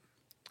came out,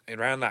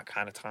 around that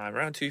kind of time,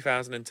 around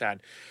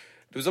 2010,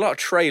 there was a lot of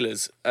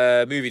trailers,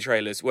 movie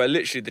trailers, where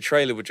literally the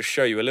trailer would just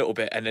show you a little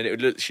bit and then it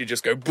would literally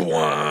just go...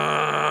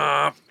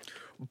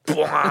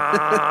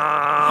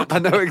 I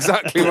know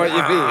exactly what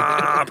you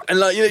mean. And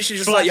like you literally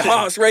just like your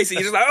heart's racing.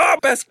 You're just like, oh,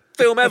 best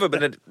film ever, but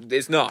then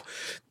it's not.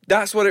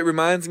 That's what it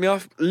reminds me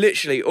of.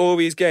 Literally, all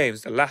these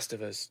games, The Last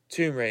of Us,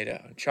 Tomb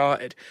Raider,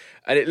 Uncharted,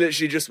 and it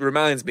literally just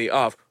reminds me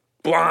of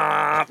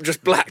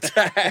just black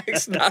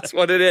text. That's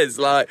what it is.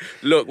 Like,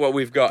 look what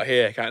we've got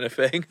here, kind of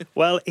thing.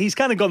 Well, he's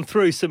kind of gone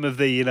through some of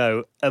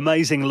the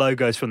amazing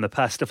logos from the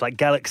past, stuff like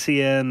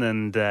Galaxian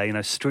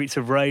and Streets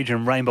of Rage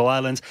and Rainbow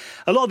Islands.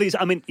 A lot of these,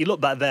 I mean, you look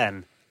back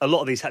then. A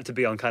lot of these had to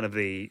be on kind of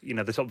the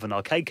top of an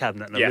arcade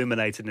cabinet and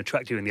illuminated and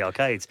attract you in the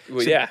arcades.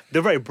 Well, so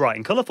they're very bright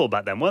and colourful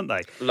back then, weren't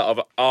they? A lot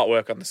of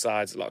artwork on the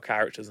sides, a lot of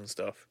characters and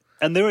stuff.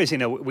 And there is,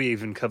 we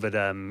even covered,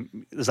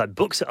 there's like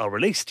books that are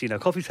released,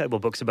 coffee table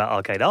books about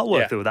arcade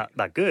artwork that were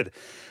that good.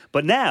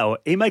 But now,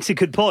 he makes a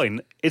good point.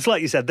 It's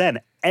like you said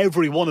then,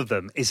 every one of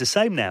them is the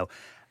same now.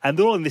 And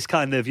they're all in this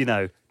kind of,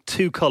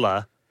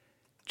 two-colour,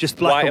 just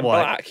black and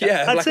white. Black.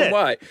 Yeah, That's black and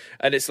white.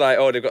 And it's like,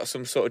 they've got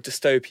some sort of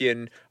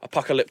dystopian,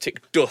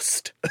 apocalyptic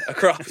dust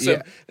across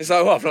them. It's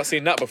like, I've not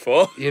seen that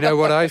before. You know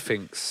what I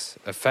think's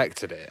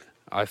affected it?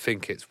 I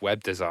think it's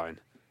web design.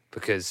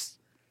 Because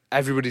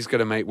everybody's going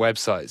to make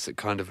websites that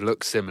kind of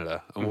look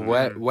similar. And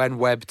when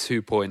Web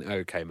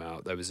 2.0 came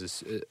out, there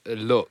was a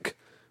look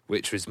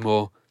which was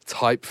more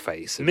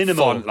typeface and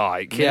minimal.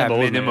 font-like.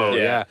 Minimal.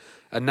 Yeah.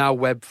 And now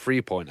Web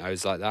 3.0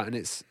 is like that, and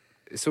it's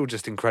all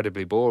just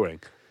incredibly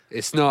boring.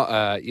 It's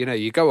not,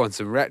 you go on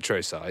some retro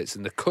sites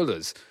and the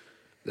colours,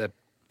 they're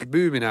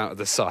booming out of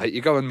the site.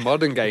 You go on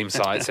modern game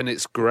sites and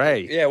it's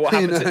grey. Yeah, what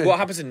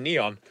happens in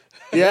Neon?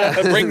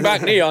 Yeah. Bring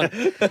back Neon.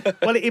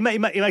 Well, he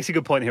makes a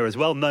good point here as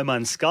well. No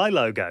Man's Sky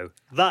logo.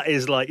 That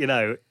is like,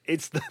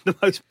 it's the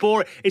most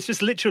boring. It's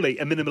just literally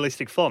a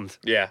minimalistic font.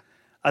 Yeah.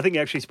 I think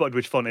you actually spotted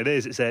which font it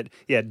is. It said,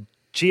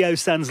 Geo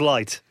Sans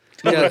Light.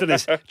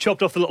 This,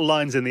 chopped off the little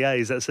lines in the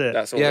A's. That's it.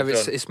 That's all. Yeah,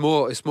 it's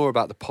more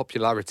about the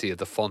popularity of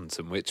the font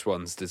and which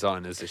ones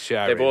designers are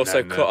sharing. They've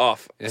also cut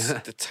off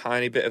the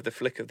tiny bit of the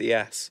flick of the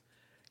S,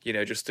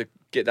 just to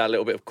get that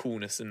little bit of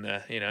coolness in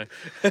there,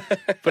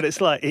 But it's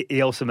like he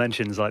also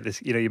mentions like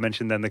this. You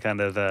mentioned then the kind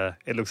of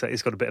it looks like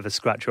it's got a bit of a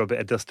scratch or a bit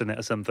of dust in it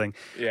or something.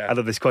 Yeah. I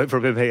love this quote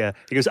from him here.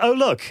 He goes, "Oh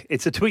look,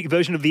 it's a tweaked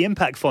version of the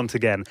Impact font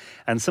again,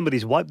 and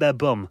somebody's wiped their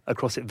bum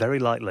across it very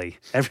lightly."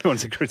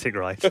 Everyone's a critic,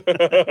 right?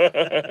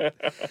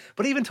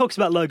 But he even talks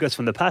about logos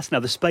from the past.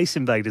 Now the Space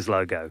Invaders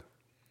logo,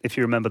 if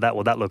you remember that,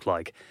 what that looked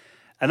like,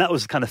 and that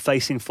was kind of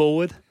facing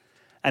forward,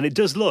 and it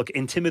does look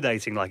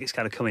intimidating, like it's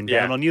kind of coming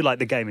down on you, like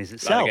the game is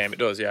itself. Like the game, it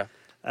does, yeah.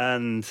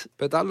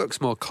 But that looks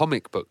more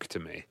comic book to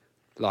me.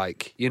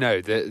 Like,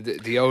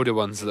 the older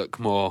ones look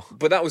more.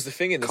 But that was the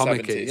thing in the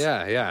comic-y. 70s.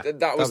 Yeah.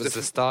 That was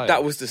the style.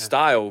 That was the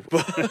style.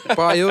 But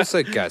I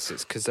also guess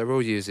it's because they're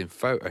all using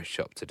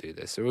Photoshop to do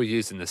this. They're all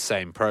using the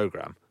same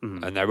program,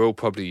 and they're all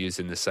probably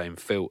using the same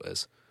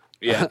filters.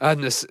 Yeah,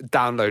 and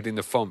downloading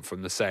the font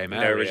from the same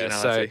area.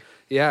 Originality.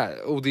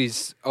 So all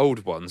these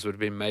old ones would have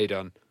been made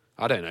on,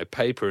 I don't know,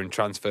 paper and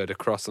transferred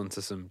across onto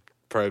some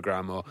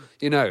program, or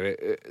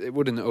it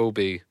wouldn't all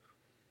be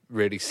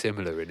really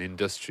similar in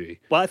industry.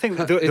 Well, I think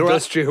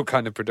industrial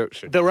kind of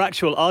production. There were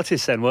actual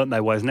artists then, weren't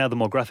there? Whereas now the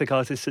more graphic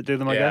artists that do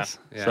them, I guess.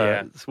 Yeah. So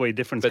that's where your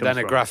difference But comes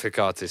then from. a graphic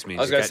artist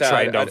means you get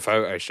trained on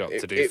Photoshop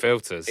to do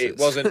filters. It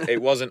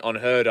wasn't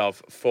unheard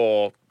of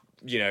for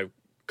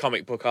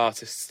comic book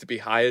artists to be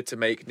hired to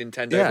make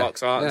Nintendo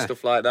box art and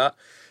stuff like that.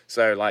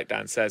 So, like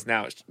Dan says,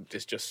 now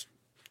it's just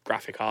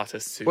graphic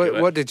artists who do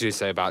it. What did you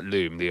say about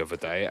Loom the other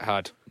day? It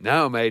had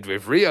now made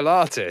with real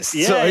artists.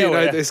 Yeah,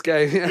 so, this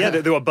game. Yeah,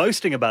 they were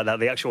boasting about that.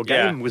 The actual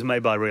game was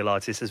made by real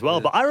artists as well.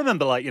 But I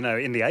remember,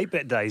 in the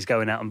 8-bit days,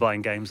 going out and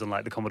buying games on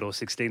the Commodore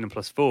 16 and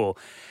Plus 4.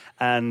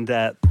 And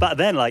back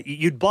then,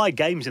 you'd buy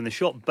games in the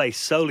shop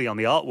based solely on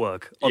the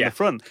artwork on the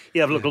front.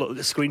 You'd have a look at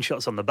the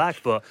screenshots on the back,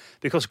 but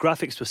because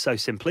graphics were so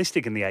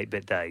simplistic in the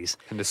 8-bit days.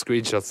 And the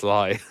screenshots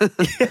lie.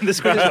 The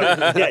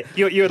screenshots,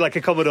 you had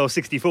a Commodore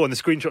 64 and the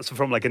screenshots were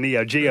from a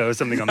Neo Geo or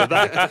something on the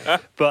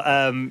back. But,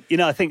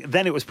 I think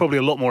then it was probably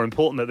a lot more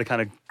important that they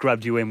kind of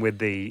grabbed you in with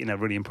the,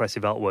 really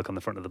impressive artwork on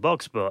the front of the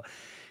box. But,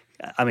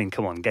 I mean,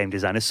 come on, game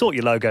designers, sort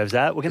your logos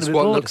out. We're going to be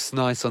bored. What looks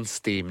nice on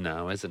Steam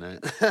now, isn't it?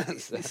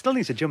 It still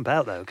needs to jump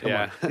out, though. Come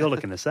on, you're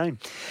looking the same.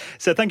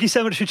 So thank you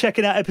so much for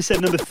checking out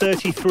episode number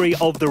 33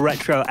 of the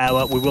Retro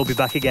Hour. We will be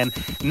back again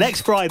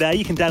next Friday.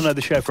 You can download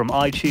the show from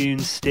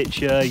iTunes,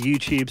 Stitcher,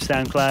 YouTube,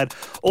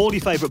 SoundCloud, all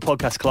your favourite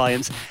podcast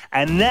clients.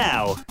 And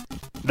now,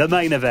 the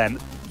main event.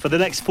 For the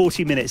next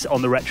 40 minutes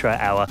on the Retro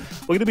Hour,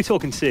 we're going to be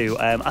talking to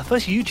our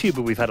first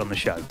YouTuber we've had on the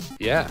show.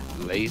 Yeah,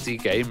 Lazy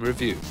Game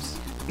Reviews.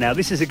 Now,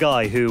 this is a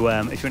guy who,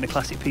 if you're into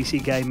classic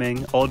PC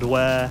gaming,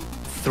 oddware,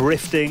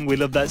 thrifting, we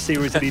love that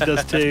series that he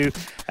does too,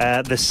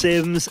 The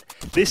Sims,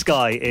 this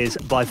guy is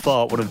by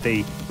far one of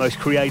the most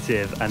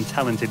creative and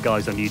talented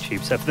guys on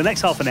YouTube. So for the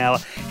next half an hour,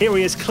 here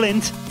he is,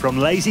 Clint from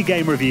Lazy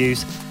Game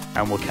Reviews,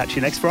 and we'll catch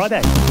you next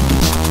Friday.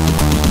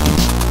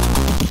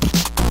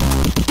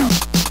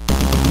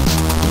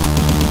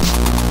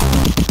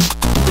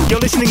 You're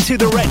listening to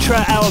the Retro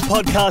Hour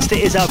podcast.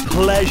 It is our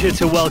pleasure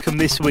to welcome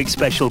this week's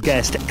special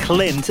guest,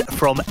 Clint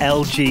from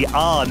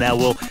LGR. Now,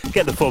 we'll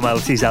get the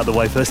formalities out of the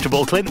way first of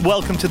all. Clint,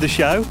 welcome to the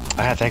show.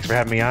 Thanks for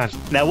having me on.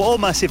 Now, we're all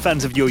massive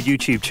fans of your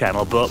YouTube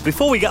channel, but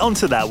before we get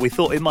onto that, we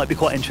thought it might be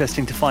quite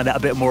interesting to find out a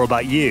bit more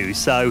about you.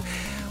 So,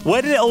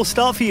 where did it all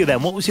start for you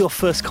then? What was your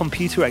first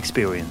computer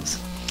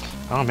experience?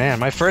 Oh, man,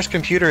 my first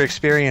computer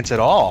experience at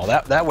all,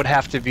 that would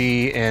have to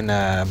be in...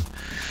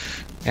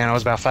 And I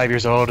was about 5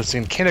 years old. It's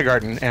in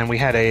kindergarten, and we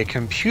had a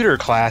computer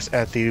class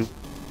at the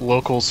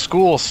local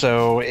school.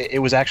 So it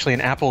was actually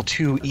an Apple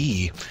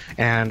IIe,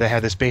 and they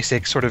had this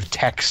basic sort of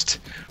text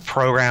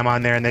program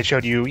on there, and they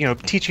showed you,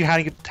 teach you how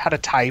to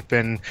type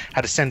and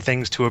how to send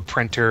things to a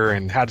printer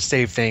and how to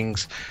save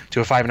things to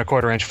a 5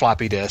 1/4 inch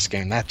floppy disk,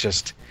 and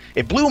that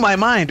it blew my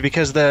mind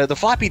because the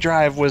floppy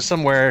drive was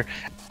somewhere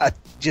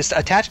just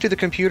attached to the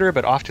computer,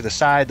 but off to the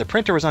side. The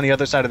printer was on the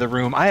other side of the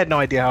room. I had no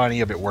idea how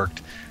any of it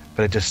worked,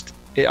 but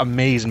it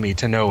amazed me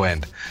to no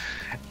end.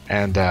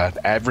 And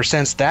ever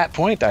since that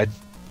point, I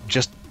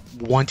just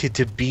wanted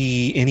to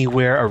be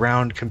anywhere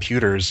around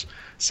computers.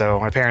 So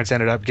my parents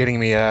ended up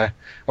getting me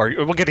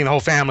getting the whole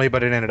family,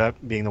 but it ended up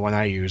being the one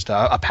I used,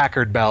 a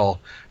Packard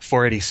Bell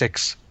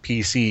 486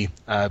 PC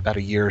about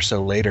a year or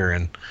so later.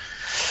 And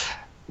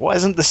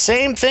wasn't the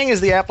same thing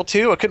as the Apple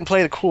II. I couldn't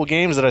play the cool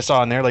games that I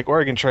saw in there, like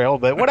Oregon Trail,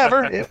 but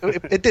whatever.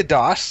 it did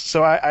DOS.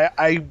 So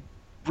I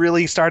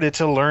really started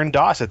to learn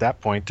DOS at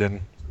that point, and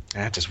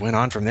it just went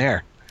on from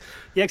there.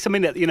 Yeah, because I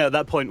mean, at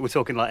that point, we're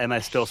talking like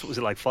MS-DOS. What was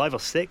it, like 5 or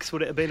 6?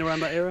 Would it have been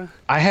around that era?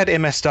 I had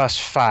MS-DOS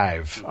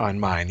 5 on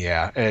mine,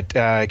 yeah.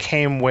 It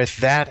came with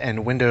that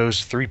and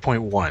Windows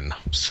 3.1,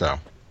 so...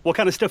 What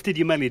kind of stuff did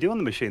you mainly do on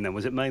the machine then?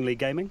 Was it mainly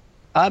gaming?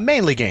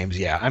 Mainly games,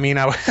 yeah. I mean,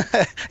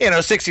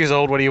 6 years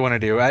old, what do you want to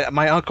do?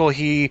 My uncle,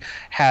 he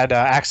had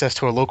access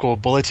to a local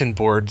bulletin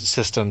board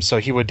system, so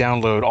he would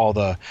download all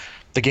the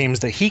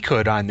games that he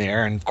could on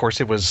there, and of course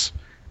it was...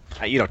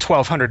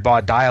 1200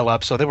 baud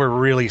dial-up, so they were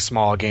really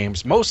small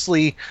games,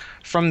 mostly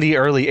from the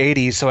early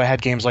 80s. So I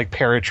had games like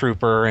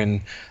Paratrooper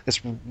and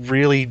this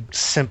really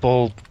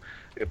simple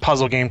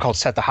puzzle game called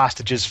Set the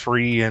Hostages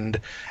Free, and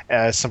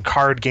some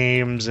card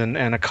games and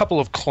a couple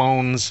of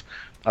clones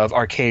of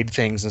arcade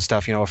things and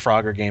stuff, a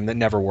Frogger game that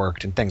never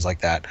worked and things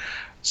like that.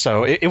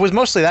 So it was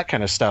mostly that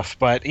kind of stuff.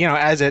 But,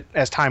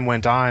 as time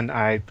went on,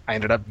 I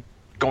ended up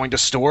going to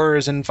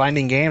stores and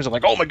finding games. I'm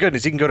like, oh my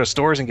goodness, you can go to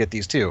stores and get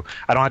these too.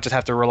 I don't just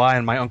have to rely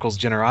on my uncle's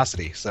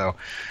generosity. So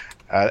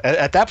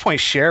at that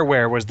point,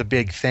 shareware was the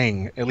big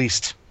thing, at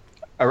least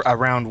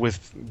around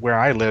with where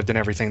I lived and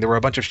everything. There were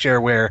a bunch of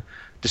shareware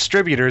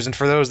distributors, and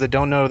for those that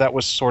don't know, that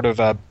was sort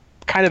of a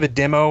kind of a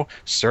demo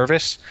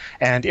service,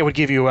 and it would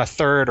give you a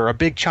third or a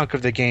big chunk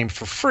of the game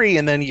for free,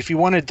 and then if you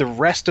wanted the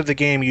rest of the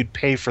game, you'd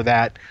pay for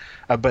that.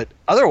 But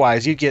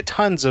otherwise, you'd get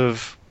tons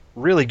of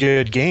really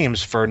good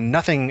games for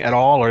nothing at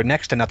all or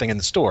next to nothing in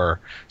the store.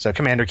 So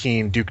Commander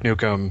Keen, Duke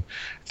Nukem,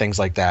 things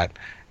like that.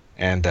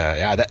 And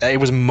it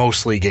was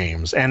mostly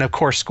games. And of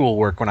course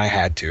schoolwork when I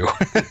had to.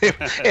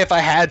 If I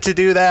had to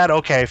do that,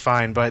 okay,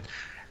 fine. But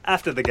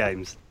after the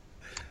games.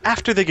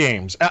 After the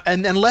games.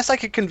 And unless I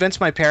could convince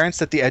my parents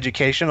that the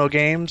educational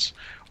games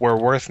were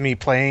worth me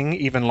playing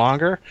even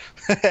longer.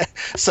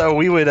 So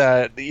we would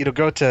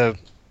go to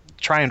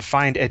try and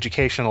find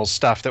educational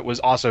stuff that was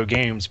also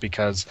games,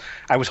 because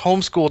I was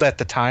homeschooled at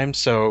the time,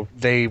 so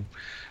they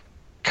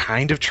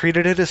kind of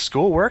treated it as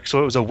schoolwork,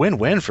 so it was a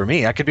win-win for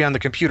me. I could be on the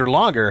computer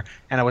longer,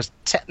 and I was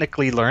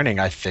technically learning,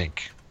 I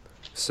think.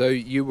 So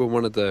you were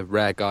one of the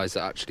rare guys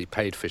that actually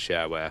paid for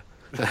shareware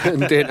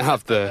and didn't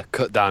have the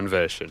cut-down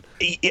version.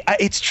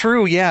 It's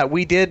true, yeah.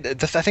 We did.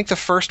 I think the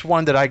first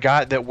one that I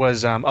got that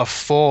was a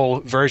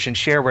full version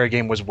shareware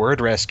game was Word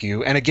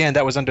Rescue, and again,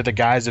 that was under the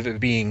guise of it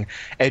being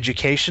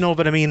educational.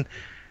 But I mean,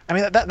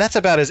 that's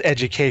about as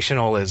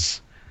educational as,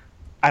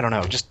 I don't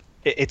know. Just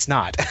it's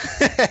not.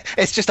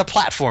 It's just a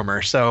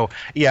platformer. So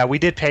yeah, we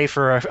did pay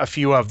for a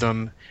few of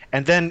them.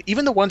 And then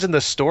even the ones in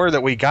the store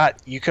that we got,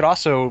 you could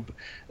also,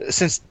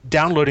 since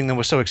downloading them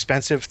was so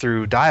expensive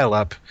through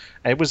dial-up,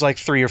 it was like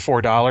 $3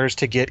 or $4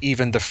 to get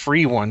even the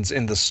free ones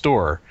in the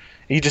store.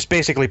 You just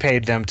basically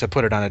paid them to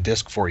put it on a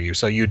disc for you.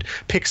 So you'd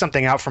pick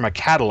something out from a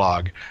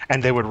catalog,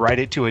 and they would write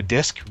it to a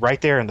disc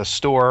right there in the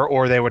store,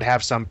 or they would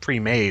have some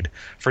pre-made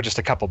for just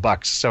a couple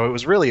bucks. So it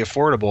was really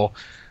affordable,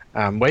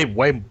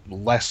 way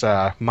less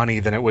money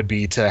than it would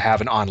be to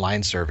have an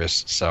online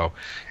service. So,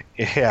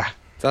 yeah.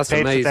 That's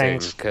amazing,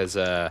 because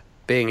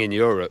being in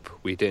Europe,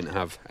 we didn't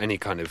have any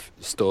kind of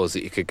stores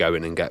that you could go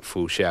in and get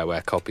full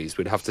shareware copies.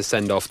 We'd have to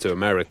send off to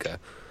America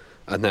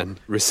and then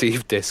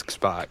receive discs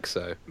back.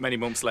 So many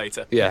months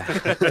later. Yeah.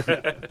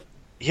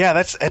 Yeah,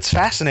 that's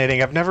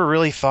fascinating. I've never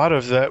really thought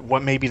of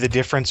what maybe the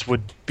difference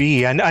would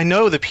be. And I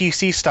know the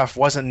PC stuff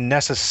wasn't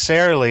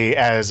necessarily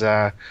as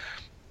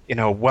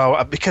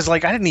because I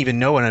didn't even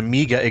know an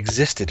Amiga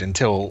existed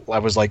until I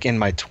was in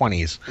my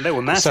 20s. And they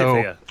were massive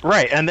here.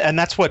 Right, and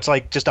that's what's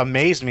just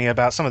amazed me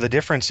about some of the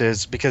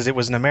differences, because it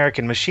was an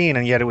American machine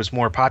and yet it was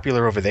more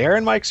popular over there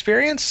in my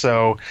experience.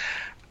 So,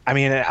 I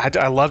mean,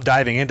 I love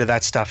diving into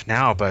that stuff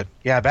now, but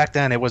yeah, back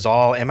then it was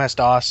all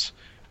MS-DOS,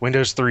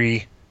 Windows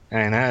 3,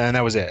 and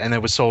that was it. And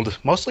it was sold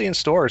mostly in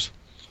stores.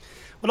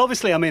 Well,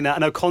 obviously, I mean, I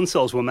know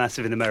consoles were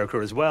massive in America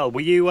as well.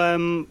 Were you,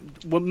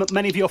 were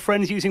many of your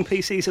friends using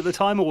PCs at the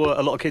time, or were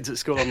a lot of kids at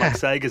school on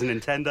Segas and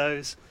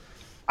Nintendos?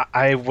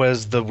 I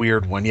was the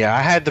weird one. Yeah,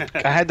 I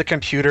had the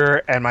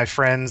computer, and my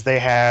friends, they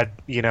had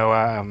NES,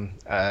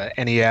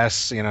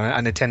 a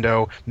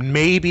Nintendo,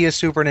 maybe a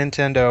Super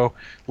Nintendo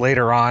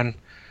later on.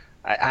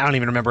 I don't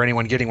even remember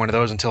anyone getting one of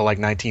those until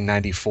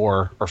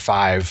 1994 or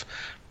 5.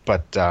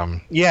 But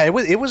yeah,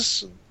 it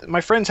was. My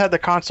friends had the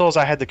consoles,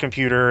 I had the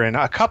computer, and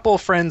a couple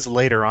friends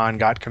later on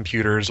got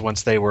computers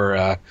once they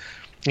were,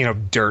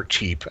 dirt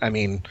cheap. I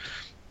mean,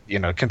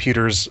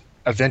 computers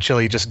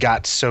eventually just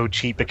got so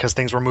cheap because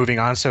things were moving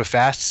on so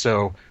fast.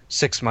 So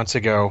 6 months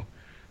ago,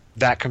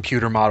 that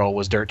computer model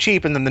was dirt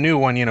cheap, and then the new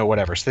one,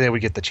 whatever. So they would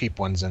get the cheap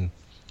ones,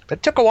 but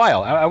it took a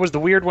while. I was the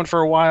weird one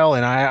for a while,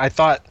 and I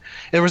thought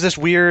there was this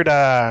weird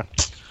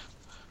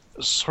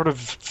sort of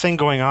thing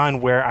going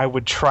on where I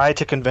would try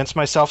to convince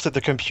myself that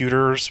the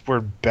computers were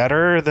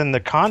better than the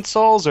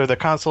consoles, or the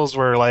consoles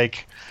were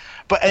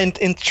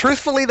and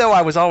truthfully though,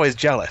 I was always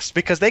jealous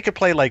because they could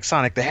play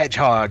Sonic the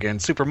Hedgehog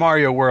and Super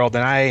Mario World,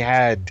 and I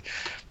had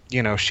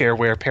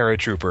shareware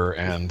Paratrooper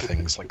and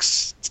things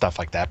stuff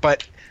like that.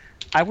 But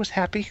I was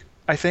happy,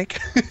 I think.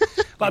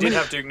 I did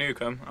have Duke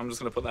Nukem. I'm just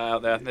going to put that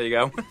out there. There you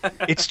go.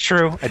 It's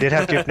true. I did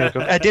have Duke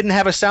Nukem. I didn't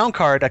have a sound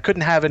card. I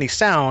couldn't have any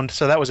sound,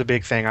 so that was a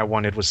big thing I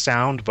wanted was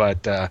sound.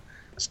 But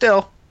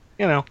still,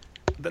 you know.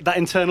 That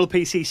internal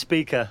PC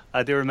speaker,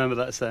 I do remember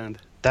that sound.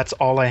 That's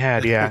all I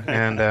had, yeah.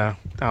 And,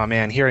 oh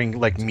man, hearing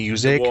like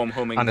music on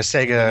a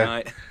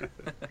Sega,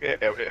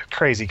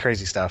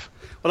 crazy stuff.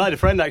 Well, I had a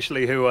friend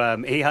actually who,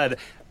 he had,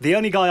 the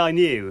only guy I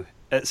knew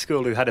at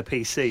school who had a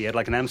PC, he had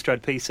like an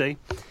Amstrad PC,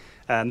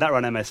 that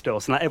ran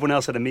MS-DOS, and like, everyone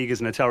else had Amigas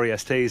and Atari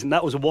STs, and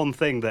that was one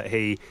thing that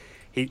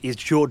his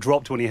jaw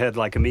dropped when he heard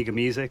like Amiga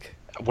music.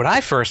 When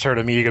I first heard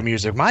Amiga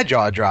music, my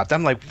jaw dropped.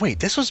 I'm like, wait,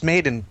 this was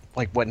made in,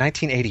 like, what,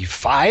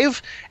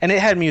 1985? And it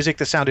had music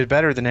that sounded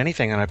better than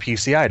anything on a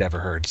PC I'd ever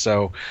heard.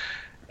 So,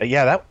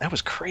 yeah, that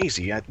was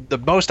crazy. The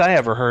most I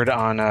ever heard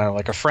on,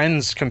 like, a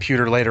friend's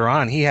computer later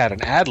on, he had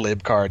an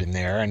ad-lib card in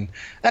there, and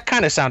that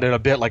kind of sounded a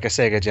bit like a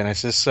Sega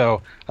Genesis,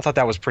 so I thought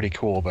that was pretty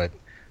cool. But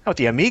with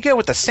the Amiga,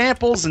 with the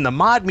samples and the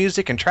mod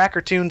music and tracker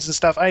tunes and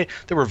stuff,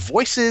 there were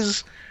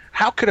voices.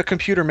 How could a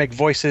computer make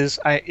voices?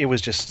 That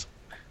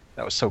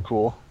was so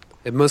cool.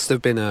 It must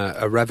have been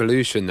a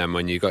revolution then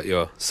when you got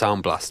your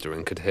Sound Blaster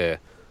and could hear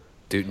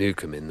Duke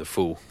Nukem in the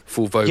full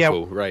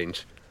vocal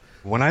range.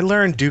 When I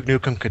learned Duke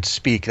Nukem could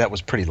speak, that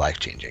was pretty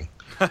life-changing.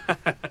 I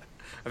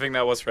think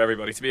that was for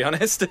everybody, to be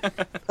honest.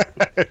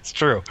 It's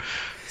true.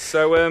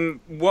 So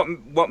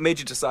what made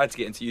you decide to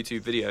get into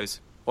YouTube videos?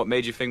 What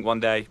made you think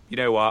one day, you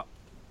know what,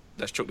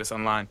 let's chuck this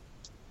online?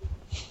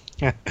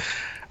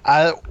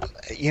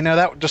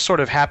 That just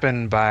sort of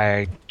happened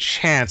by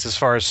chance as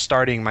far as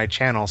starting my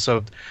channel.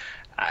 So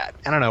I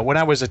don't know, when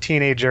I was a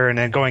teenager and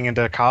then going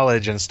into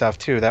college and stuff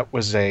too, that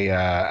was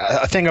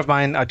a thing of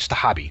mine, just a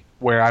hobby,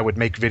 where I would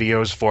make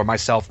videos for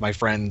myself, my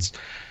friends,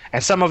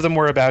 and some of them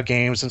were about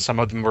games and some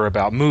of them were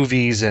about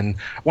movies. And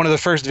one of the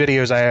first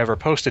videos I ever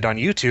posted on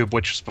YouTube,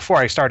 which was before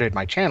I started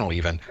my channel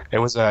even, it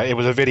was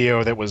a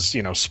video that was,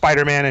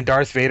 Spider-Man and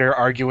Darth Vader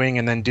arguing,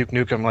 and then Duke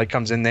Nukem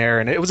comes in there,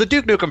 and it was a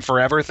Duke Nukem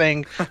Forever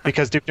thing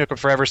because Duke Nukem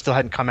Forever still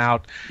hadn't come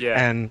out. Yeah.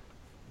 And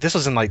this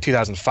was in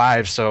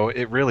 2005, so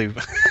it really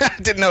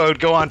didn't know it would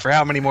go on for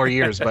how many more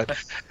years. But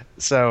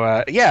so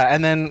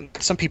and then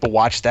some people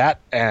watched that,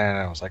 and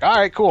I was like, all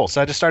right, cool.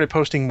 So I just started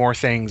posting more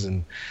things,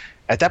 and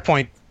at that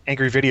point,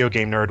 Angry Video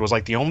Game Nerd was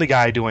like the only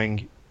guy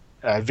doing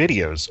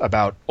videos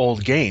about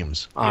old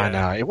games on.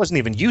 It wasn't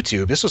even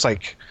YouTube. This was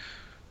like,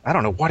 I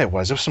don't know what it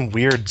was. It was some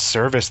weird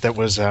service that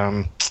was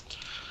one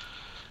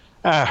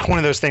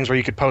of those things where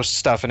you could post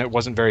stuff and it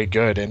wasn't very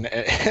good. And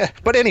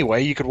but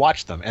anyway, you could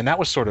watch them, and that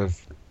was sort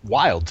of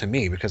wild to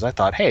me because I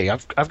thought, hey,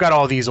 I've got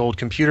all these old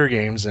computer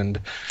games and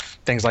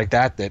things like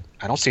that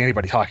I don't see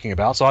anybody talking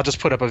about, so I'll just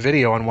put up a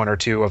video on one or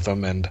two of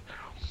them, and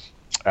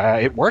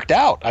it worked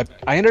out.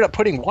 I ended up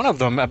putting one of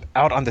them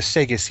out on the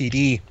Sega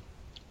CD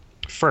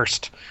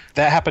first.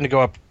 That happened to go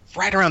up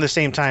right around the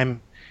same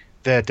time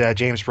that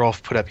James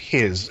Rolfe put up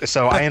his,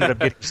 so I ended up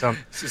getting some.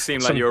 It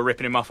seemed like you were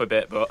ripping him off a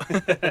bit, but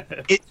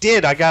it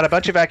did. I got a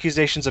bunch of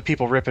accusations of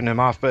people ripping him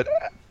off, but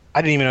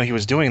I didn't even know he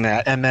was doing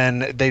that. And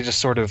then they just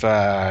sort of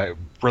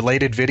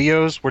related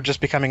videos were just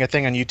becoming a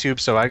thing on YouTube,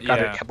 so I got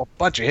a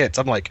bunch of hits.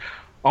 I'm like,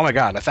 oh my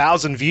god,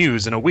 1,000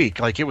 views in a week.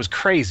 Like, it was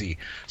crazy.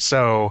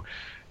 So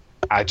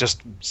I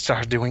just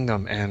started doing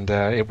them, and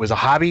it was a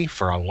hobby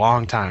for a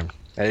long time.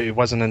 It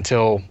wasn't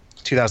until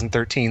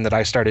 2013 that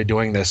I started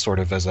doing this sort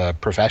of as a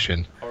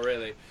profession. Oh,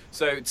 really?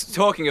 So,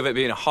 talking of it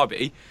being a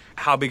hobby,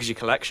 how big is your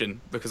collection?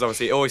 Because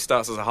obviously it always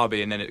starts as a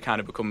hobby and then it kind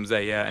of becomes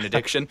an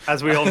addiction.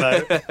 As we all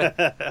know.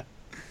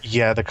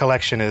 Yeah, the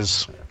collection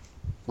is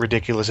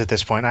ridiculous at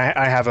this point.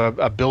 I have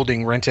a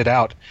building rented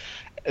out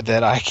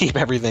that I keep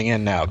everything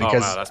in now.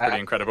 Because, oh, wow, that's pretty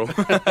incredible.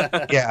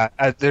 Yeah,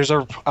 there's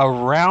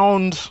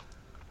around...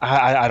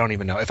 I don't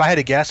even know. If I had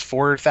to guess,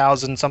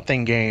 4,000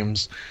 something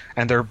games,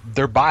 and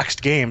they're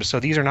boxed games, so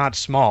these are not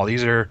small.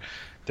 They're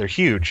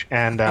huge,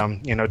 and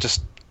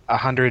just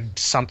 100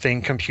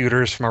 something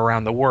computers from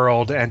around the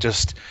world, and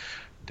just,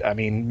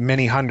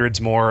 many hundreds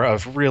more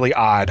of really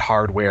odd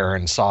hardware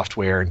and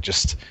software, and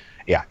just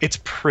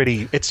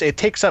it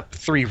takes up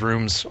 3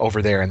 rooms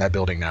over there in that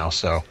building now.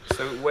 So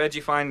where do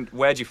you find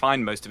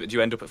most of it? Do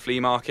you end up at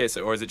flea markets,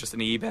 or is it just an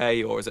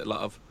eBay, or is it a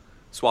lot of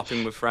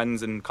swapping with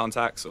friends and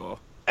contacts, or?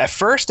 At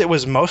first, it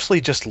was mostly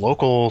just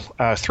local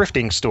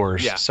thrifting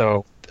stores. Yeah.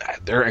 So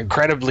they're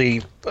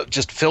incredibly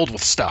just filled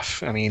with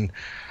stuff.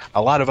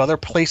 A lot of other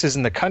places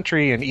in the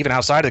country and even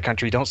outside of the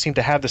country don't seem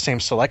to have the same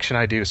selection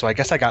I do. So I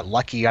guess I got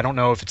lucky. I don't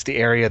know if it's the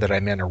area that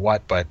I'm in or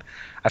what, but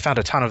I found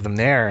a ton of them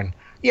there. And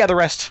yeah, the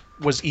rest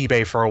was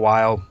eBay for a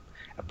while.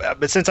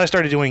 But since I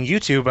started doing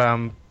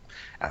YouTube,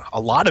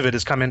 a lot of it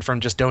has come in from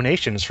just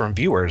donations from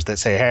viewers that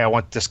say, hey, I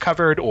want this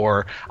covered,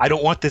 or I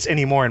don't want this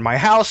anymore in my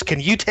house.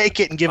 Can you take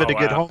it and give it a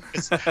good home?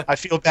 I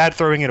feel bad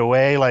throwing it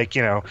away.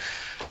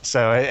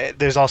 So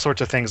there's all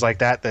sorts of things like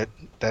that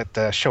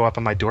show up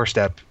on my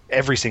doorstep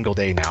every single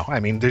day now.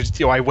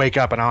 I wake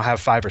up and I'll have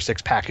 5 or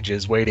 6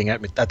 packages waiting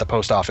at the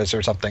post office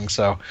or something.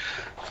 So.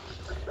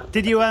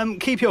 Did you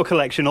keep your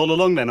collection all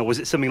along then, or was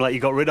it something like you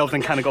got rid of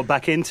and kind of got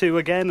back into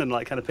again and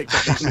kind of picked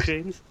up these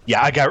machines?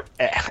 Yeah, I got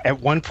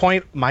at one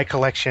point my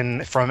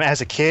collection from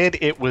as a kid.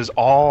 It was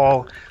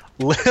all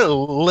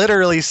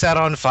literally set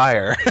on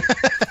fire.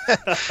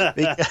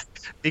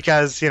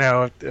 Because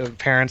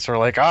parents are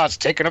like, oh, it's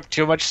taking up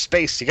too much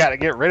space, you got to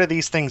get rid of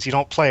these things you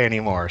don't play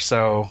anymore.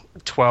 So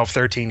 12,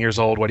 13 years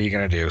old, what are you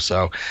going to do?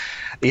 So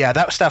yeah,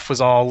 that stuff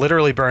was all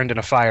literally burned in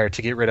a fire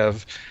to get rid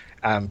of.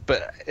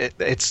 But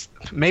it's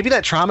maybe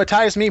that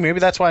traumatized me. Maybe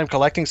that's why I'm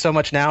collecting so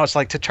much now. It's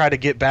like to try to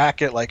get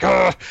back at like,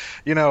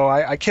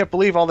 I can't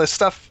believe all this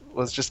stuff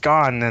was just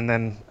gone. And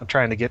then I'm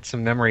trying to get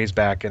some memories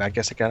back, and I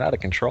guess it got out of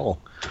control.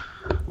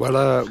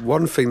 Well,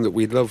 one thing that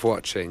we love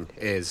watching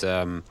is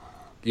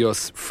your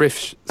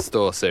thrift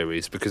store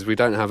series, because we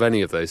don't have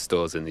any of those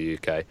stores in the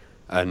UK,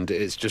 and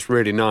it's just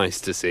really nice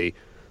to see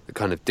the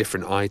kind of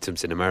different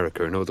items in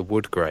America and all the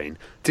wood grain.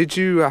 Did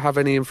you have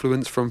any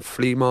influence from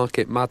Flea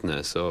Market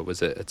Madness, or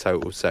was it a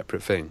total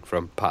separate thing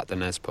from Pat the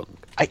Nespunk?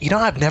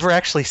 I've never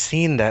actually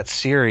seen that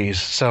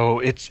series, so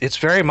it's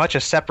very much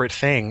a separate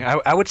thing.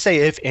 I would say,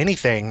 if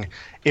anything,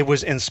 it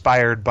was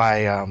inspired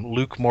by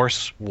Luke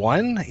Morse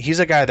 1. He's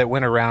a guy that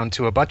went around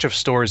to a bunch of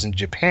stores in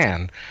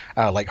Japan,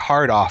 like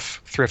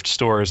hard-off thrift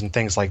stores and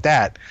things like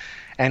that,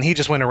 and he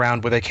just went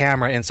around with a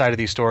camera inside of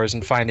these stores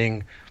and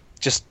finding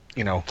just,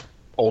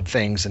 old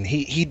things, and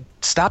he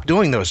stopped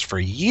doing those for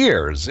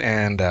years,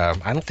 and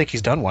I don't think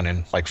he's done one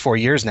in like 4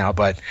 years now,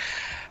 but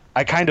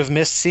I kind of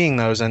missed seeing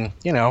those, and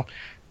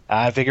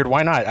I figured,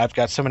 why not? I've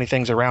got so many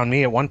things around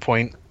me at one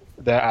point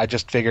that I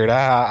just figured,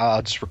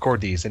 I'll just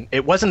record these. And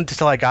it wasn't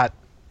until I got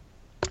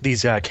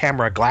these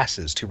camera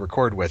glasses to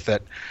record with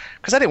that,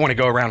 because I didn't want to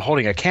go around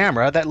holding a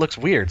camera. That looks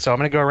weird, so I'm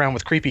going to go around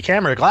with creepy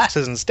camera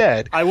glasses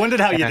instead. I wondered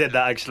how you did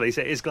that, actually.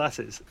 So it is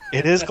glasses.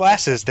 It is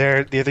glasses.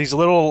 They're these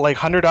little like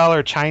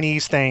 $100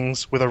 Chinese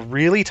things with a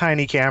really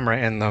tiny camera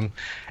in them,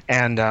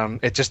 and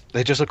they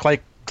just look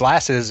like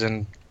glasses,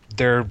 and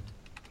they're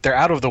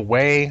out of the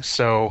way,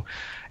 so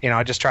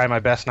I just try my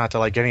best not to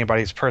like get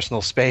anybody's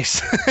personal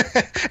space,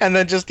 and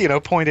then just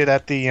point it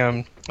at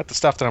the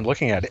stuff that I'm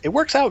looking at. It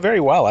works out very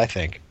well, I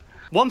think.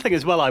 One thing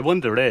as well I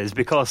wonder is,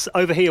 because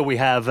over here we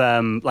have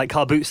like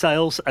car boot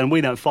sales, and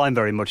we don't find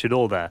very much at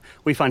all there.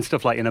 We find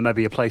stuff like,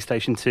 maybe a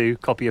PlayStation 2,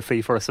 copy of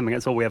FIFA or something.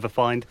 That's all we ever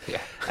find.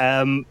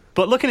 Yeah.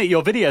 But looking at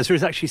your videos,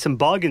 there's actually some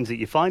bargains that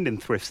you find in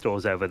thrift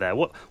stores over there.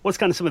 What's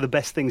kind of some of the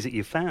best things that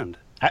you've found?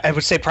 I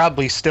would say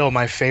probably still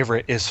my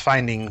favorite is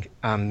finding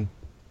an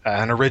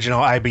original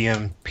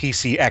IBM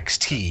PC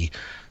XT.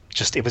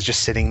 It was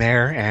just sitting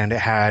there, and it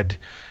had...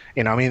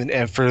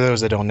 and for those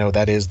that don't know,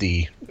 that is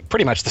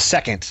pretty much the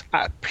second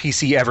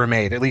PC ever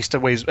made, at least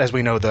as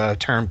we know the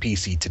term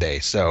PC today.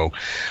 So,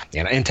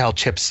 Intel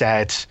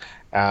chipset.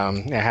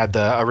 It had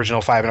the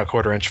original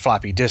 5.25-inch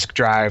floppy disk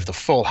drive, the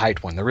full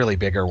height one, the really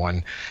bigger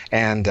one,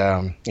 and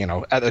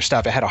other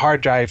stuff. It had a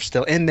hard drive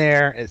still in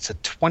there. It's a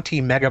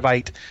 20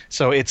 megabyte.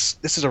 So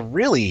this is a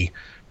really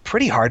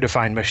pretty hard to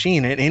find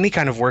machine in any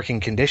kind of working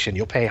condition.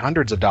 You'll pay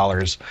hundreds of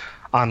dollars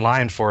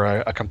online for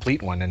a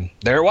complete one, and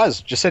there it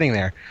was, just sitting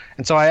there.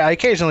 And so I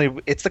occasionally,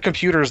 it's the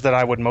computers that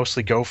I would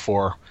mostly go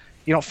for.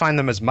 You don't find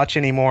them as much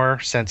anymore,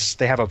 since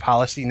they have a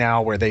policy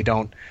now where they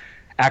don't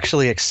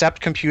actually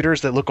accept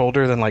computers that look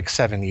older than like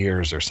 7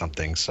 years or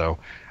something. So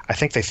I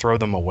think they throw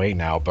them away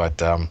now,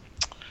 but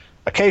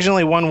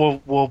occasionally one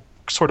will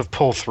sort of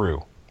pull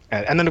through.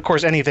 And then, of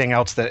course, anything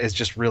else that is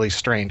just really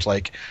strange.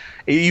 Like,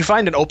 you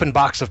find an open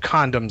box of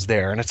condoms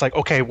there, and it's like,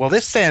 okay, well,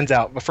 this stands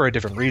out for a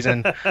different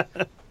reason.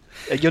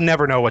 You'll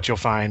never know what you'll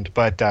find,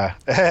 but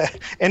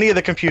any of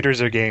the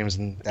computers or games.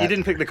 You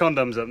didn't pick the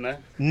condoms up, no?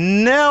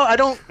 No, I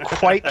don't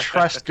quite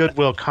trust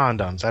Goodwill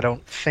condoms. I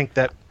don't think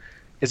that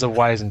is a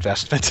wise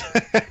investment.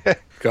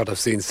 God, I've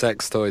seen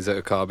sex toys at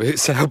a car boot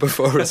sale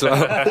before as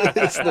well.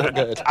 It's not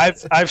good.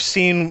 I've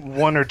seen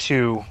one or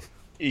two,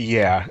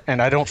 yeah,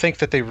 and I don't think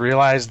that they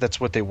realized that's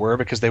what they were,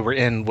 because they were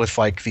in with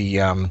like the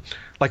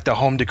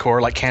home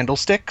decor, like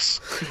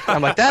candlesticks.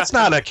 I'm like, that's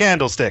not a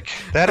candlestick.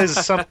 That is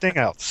something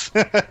else.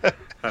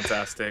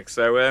 Fantastic.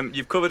 So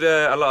you've covered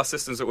a lot of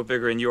systems that were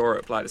bigger in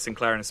Europe, like the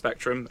Sinclair and the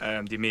Spectrum,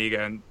 the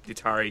Amiga and the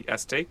Atari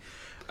ST.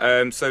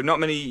 So not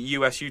many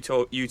US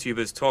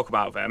YouTubers talk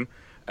about them.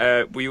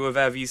 Were you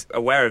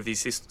aware of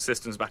these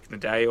systems back in the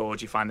day, or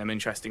do you find them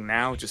interesting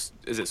now? Is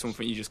it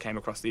something you just came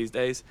across these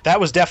days? That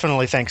was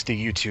definitely thanks to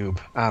YouTube.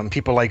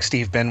 People like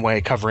Steve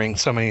Benway covering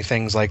so many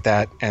things like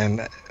that,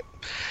 and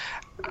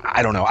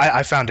I don't know.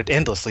 I found it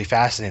endlessly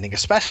fascinating,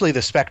 especially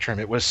the Spectrum.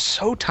 It was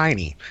so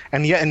tiny,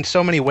 and yet in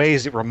so many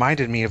ways it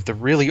reminded me of the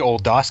really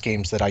old DOS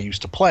games that I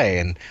used to play,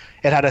 and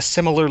it had a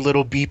similar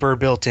little beeper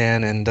built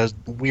in and those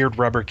weird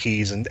rubber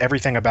keys, and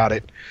everything about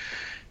it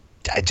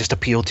just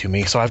appealed to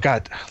me. So I've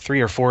got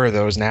 3 or 4 of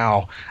those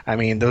now. I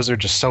mean, those are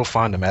just so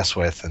fun to mess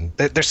with, and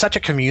there's such a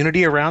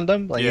community around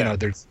them. Like,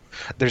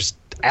 there's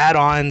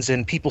add-ons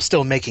and people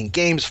still making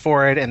games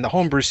for it, and the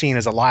homebrew scene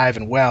is alive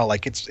and well.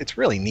 Like, it's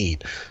really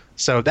neat.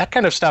 So that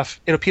kind of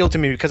stuff, it appealed to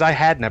me because I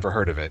had never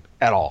heard of it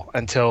at all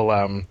until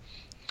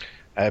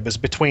it was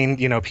between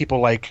people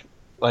like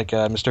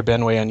Mr.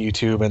 Benway on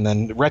YouTube, and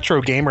then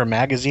Retro Gamer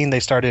magazine. They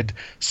started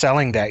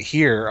selling that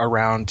here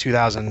around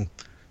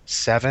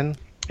 2007,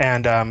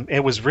 And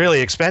it was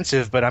really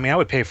expensive, but I mean, I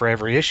would pay for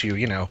every issue,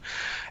 you know.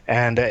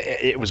 And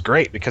it was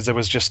great because it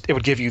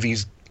would give you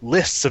these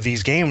lists of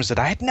these games that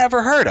I had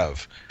never heard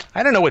of. I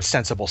didn't know what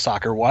Sensible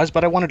Soccer was,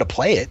 but I wanted to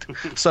play it.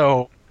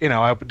 So, you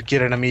know, I would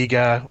get an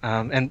Amiga.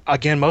 And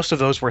again, most of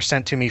those were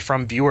sent to me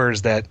from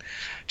viewers that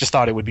just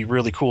thought it would be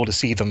really cool to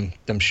see them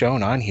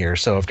shown on here.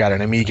 So I've got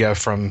an Amiga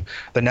from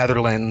the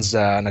Netherlands,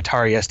 an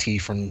Atari ST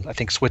from, I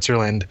think,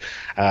 Switzerland,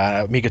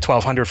 Amiga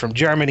 1200 from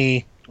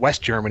Germany,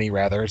 West Germany,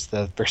 rather. It's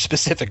the very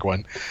specific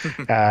one.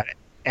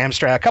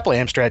 Amstrad, a couple of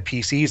Amstrad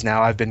PCs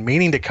now I've been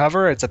meaning to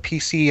cover. It's a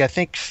PC, I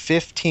think,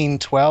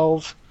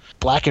 1512,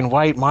 black and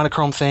white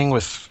monochrome thing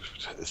with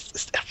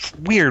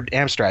weird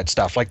Amstrad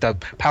stuff, like the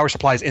power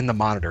supplies in the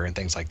monitor and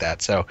things like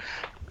that. So,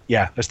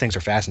 yeah, those things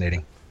are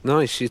fascinating.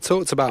 Nice. You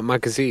talked about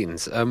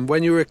magazines.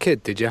 When you were a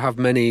kid, did you have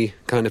many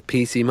kind of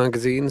PC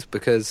magazines?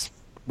 Because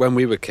when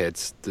we were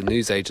kids, the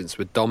newsagents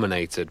were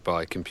dominated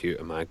by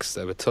computer mags.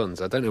 There were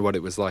tons. I don't know what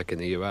it was like in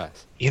the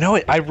US. You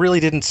know, I really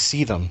didn't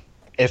see them.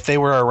 If they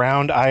were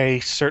around, I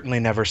certainly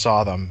never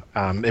saw them.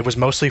 It was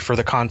mostly for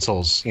the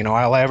consoles. You know,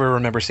 all I ever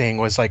remember seeing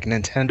was like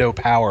Nintendo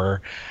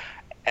Power.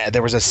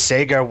 There was a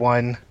Sega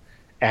one,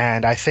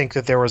 and I think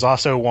that there was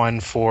also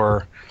one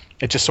for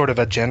just sort of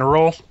a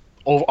general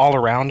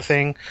all-around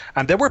thing.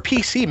 There were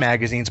PC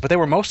magazines, but they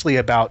were mostly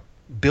about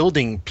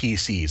building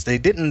PCs. They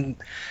didn't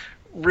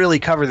really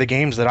cover the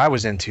games that I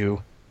was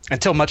into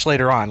until much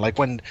later on. Like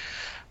when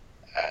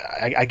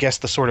I guess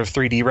the sort of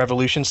 3D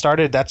revolution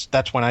started,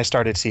 that's when I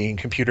started seeing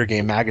computer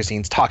game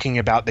magazines talking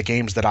about the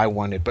games that I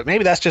wanted. But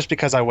maybe that's just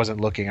because I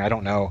wasn't looking. I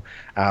don't know.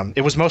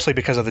 It was mostly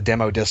because of the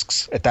demo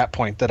discs at that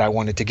point that I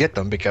wanted to get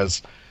them,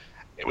 because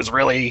it was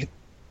really,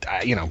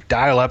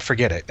 dial up,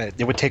 forget it.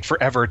 It would take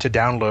forever to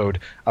download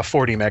a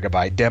 40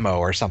 megabyte demo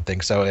or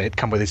something. So it'd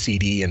come with a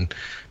CD and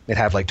it'd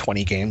have like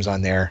 20 games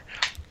on there.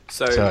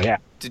 So yeah.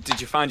 Did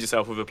you find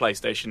yourself with a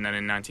PlayStation then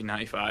in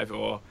 1995,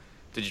 or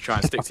did you try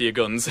and stick to your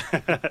guns?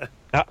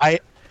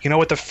 You know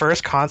what? The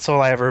first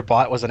console I ever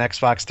bought was an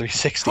Xbox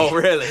 360. Oh,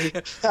 really?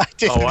 I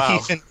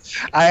didn't even.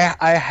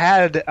 I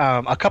had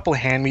a couple of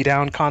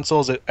hand-me-down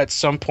consoles at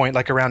some point,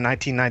 like around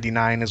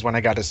 1999 is when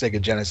I got a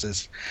Sega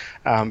Genesis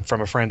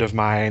from a friend of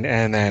mine,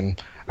 and then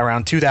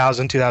around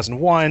 2000,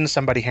 2001,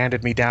 somebody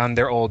handed me down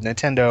their old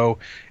Nintendo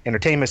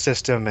Entertainment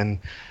System,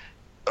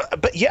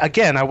 but yeah,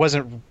 again, I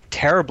wasn't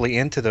terribly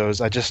into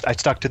those. I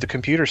stuck to the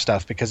computer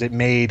stuff because it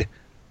made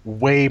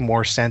way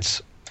more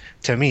sense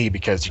to me,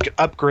 because you could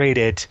upgrade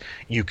it,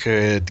 you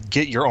could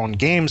get your own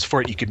games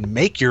for it, you could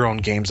make your own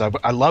games.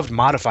 I loved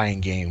modifying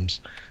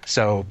games,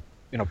 so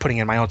putting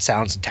in my own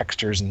sounds and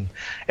textures, and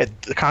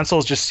the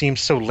consoles just seemed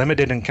so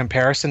limited in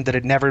comparison that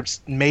it never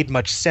made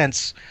much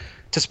sense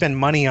to spend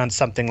money on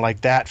something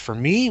like that for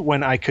me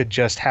when I could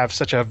just have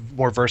such a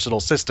more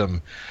versatile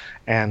system.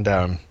 And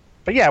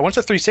but yeah, once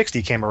the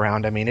 360 came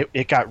around, I mean,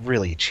 it got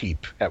really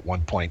cheap at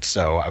one point,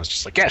 so I was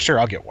just like, yeah, sure,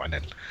 I'll get one.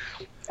 And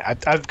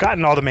I've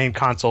gotten all the main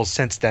consoles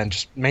since then,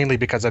 just mainly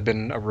because I've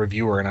been a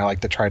reviewer and I like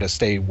to try to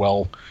stay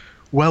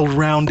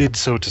well-rounded,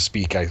 so to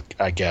speak,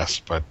 I guess.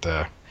 But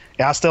yeah,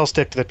 I'll still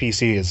stick to the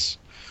PC.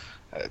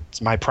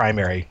 It's my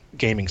primary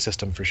gaming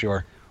system for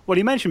sure. Well,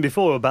 you mentioned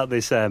before about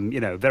this,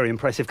 very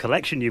impressive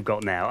collection you've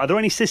got now. Are there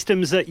any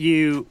systems that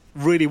you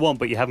really want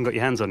but you haven't got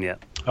your hands on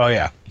yet? Oh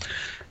yeah,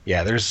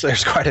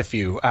 there's quite a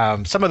few.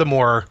 Some of the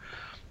more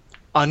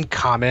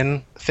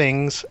uncommon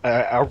things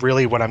are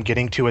really what I'm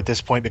getting to at this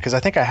point, because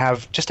I think I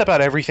have just about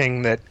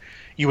everything that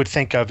you would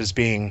think of as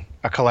being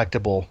a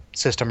collectible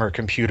system or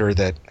computer.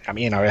 That I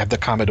have the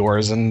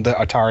Commodores and the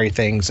Atari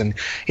things, and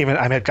even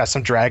I've got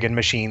some Dragon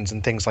machines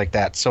and things like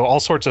that. So all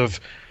sorts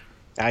of.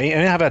 I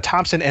have a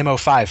Thomson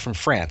M05 from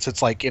France.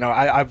 It's like,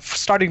 I'm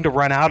starting to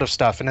run out of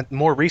stuff. And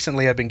more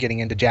recently, I've been getting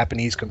into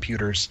Japanese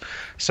computers.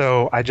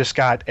 So I just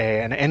got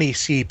an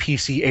NEC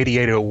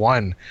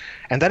PC8801.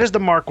 And that is the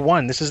Mark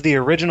I. This is the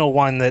original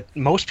one that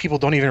most people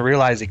don't even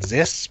realize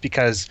exists,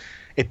 because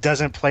it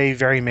doesn't play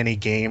very many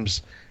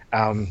games.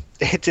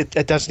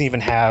 It doesn't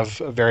even have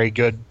a very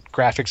good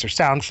graphics or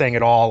sound thing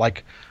at all.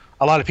 Like,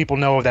 a lot of people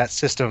know of that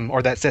system,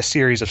 or that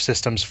series of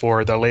systems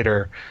for the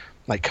later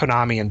like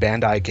Konami and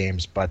Bandai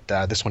games, but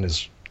this one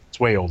it's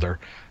way older.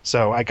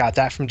 So I got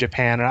that from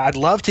Japan, and I'd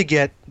love to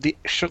get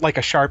like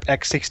a Sharp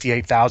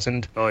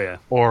X68000. Oh yeah.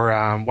 Or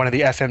one of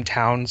the FM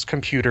Towns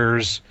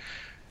computers,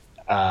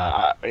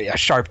 a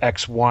Sharp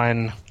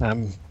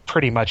X1.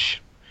 Pretty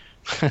much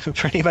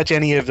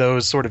any of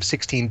those sort of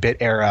 16-bit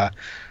era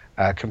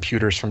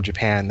computers from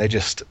Japan.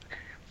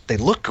 They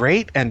look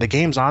great, and the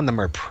games on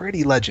them are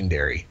pretty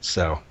legendary.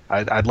 So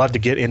I'd love to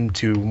get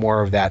into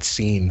more of that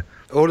scene.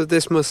 All of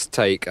this must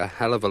take a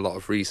hell of a lot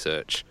of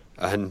research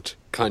and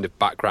kind of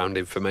background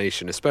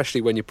information,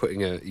 especially when you're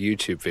putting a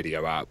YouTube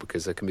video out,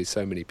 because there can be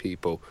so many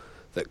people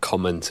that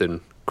comment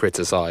and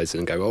criticize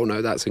and go, oh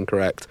no, that's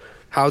incorrect.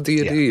 How do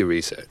you do your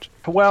research?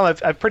 Well,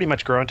 I've pretty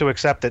much grown to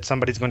accept that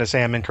somebody's going to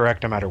say I'm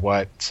incorrect no matter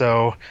what.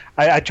 So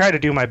I try to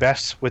do my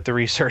best with the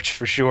research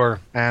for sure.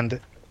 And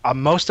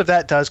Most of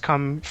that does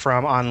come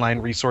from online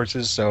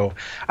resources, so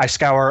I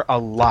scour a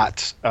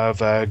lot of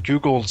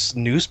Google's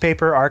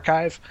newspaper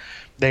archive.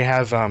 They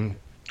have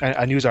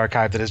a news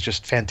archive that is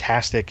just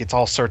fantastic. It's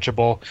all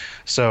searchable,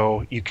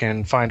 so you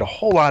can find a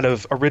whole lot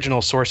of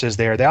original sources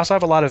there. They also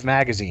have a lot of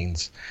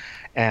magazines,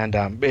 and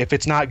if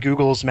it's not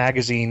Google's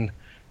magazine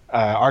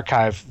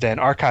archive, then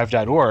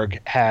archive.org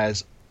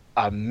has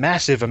a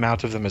massive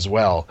amount of them as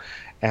well.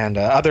 And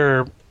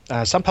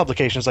some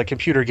publications like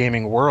Computer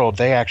Gaming World,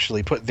 they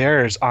actually put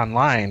theirs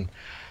online.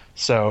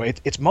 So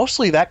it's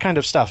mostly that kind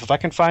of stuff. If I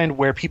can find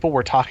where people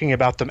were talking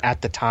about them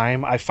at the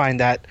time, I find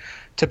that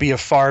to be a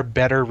far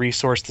better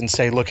resource than,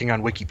 say, looking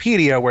on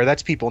Wikipedia, where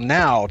that's people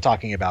now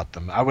talking about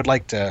them. I would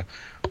like to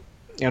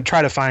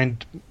try to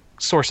find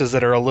sources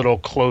that are a little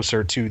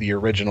closer to the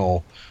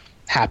original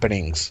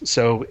happenings.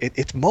 So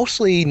it's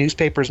mostly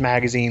newspapers,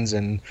 magazines,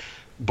 and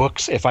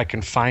books, if I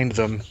can find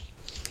them.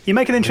 You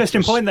make an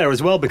interesting point there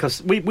as well,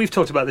 because we've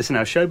talked about this in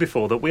our show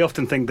before, that we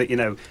often think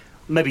that,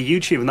 maybe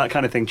YouTube and that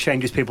kind of thing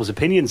changes people's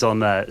opinions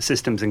on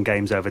systems and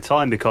games over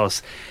time,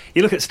 because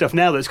you look at stuff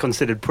now that's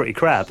considered pretty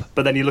crap,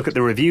 but then you look at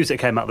the reviews that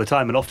came out at the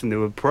time and often they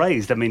were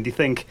praised. I mean, do you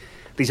think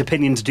these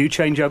opinions do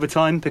change over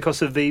time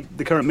because of the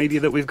current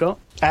media that we've got?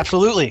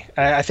 Absolutely.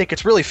 I think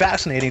it's really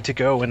fascinating to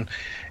go and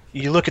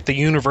you look at the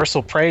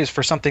universal praise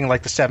for something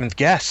like The Seventh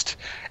Guest,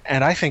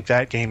 and I think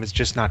that game is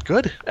just not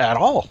good at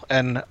all.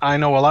 And I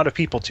know a lot of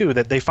people, too,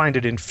 that they find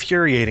it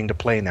infuriating to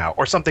play now.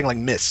 Or something like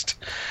Myst.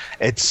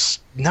 It's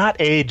not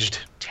aged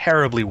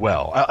terribly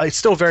well. It's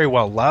still very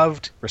well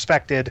loved,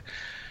 respected,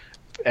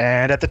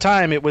 and at the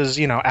time it was,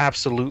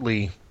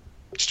 absolutely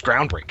just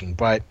groundbreaking.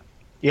 But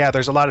yeah,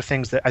 there's a lot of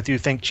things that I do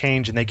think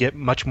change, and they get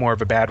much more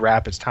of a bad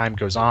rap as time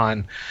goes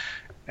on.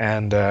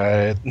 And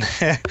and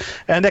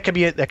that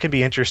can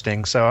be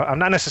interesting. So I'm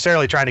not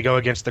necessarily trying to go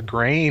against the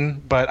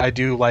grain, but I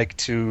do like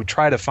to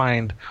try to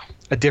find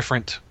a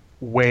different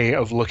way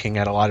of looking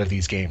at a lot of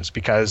these games,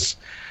 because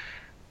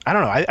I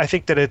don't know. I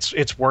think that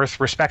it's worth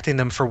respecting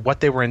them for what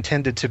they were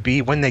intended to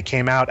be when they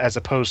came out, as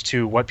opposed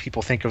to what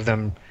people think of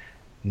them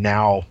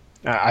now.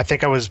 I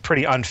think I was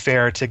pretty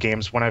unfair to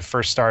games when I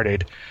first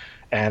started,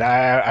 and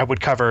I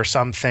would cover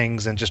some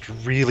things and just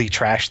really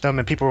trash them,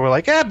 and people were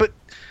like, "Yeah, but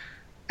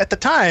at the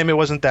time, it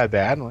wasn't that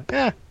bad." I'm like,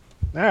 all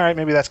right,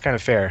 maybe that's kind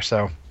of fair.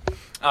 So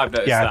I've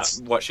noticed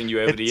that watching you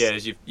over the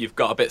years, you've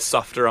got a bit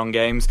softer on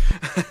games.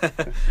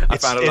 I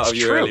found a lot of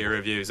your earlier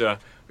reviews.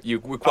 You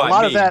were quite mean.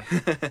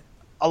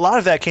 A lot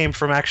of that came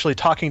from actually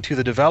talking to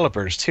the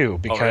developers too,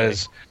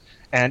 because,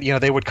 and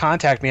they would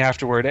contact me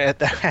afterward.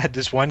 I had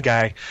this one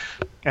guy.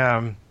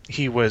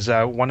 He was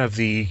one of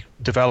the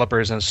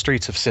developers in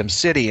Streets of Sim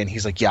City, and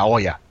he's like,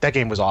 yeah, that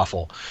game was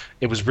awful.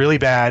 It was really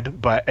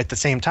bad, but at the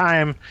same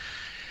time,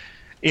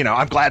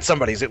 I'm glad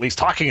somebody's at least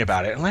talking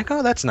about it. I'm like,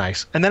 oh, that's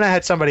nice. And then I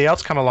had somebody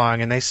else come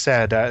along, and they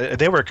said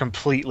they were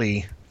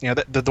completely,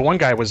 the one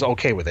guy was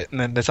okay with it. And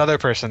then this other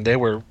person, they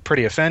were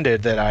pretty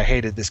offended that I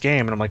hated this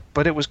game. And I'm like,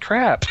 but it was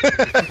crap.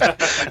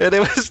 And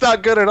it was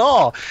not good at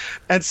all.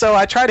 And so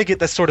I try to get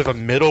this sort of a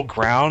middle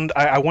ground.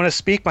 I want to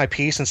speak my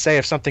piece and say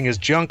if something is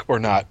junk or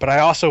not. But I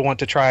also want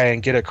to try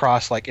and get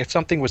across, like, if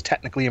something was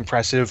technically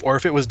impressive or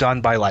if it was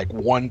done by, like,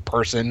 one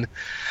person,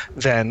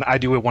 then I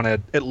do want to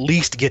at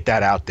least get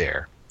that out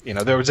there.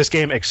 There was this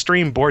game,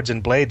 Extreme Boards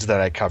and Blades, that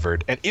I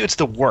covered, and it's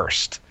the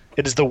worst.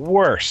 It is the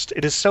worst.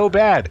 It is so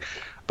bad.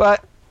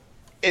 But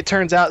it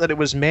turns out that it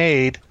was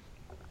made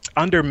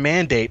under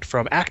mandate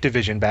from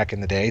Activision back in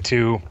the day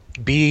to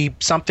be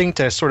something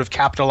to sort of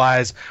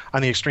capitalize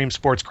on the extreme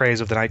sports craze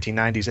of the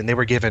 1990s, and they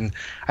were given,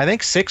 I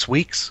think, 6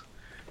 weeks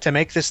to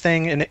make this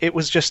thing, and it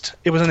was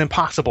an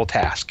impossible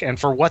task. And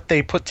for what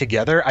they put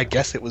together, I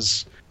guess it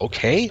was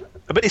okay,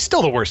 but it's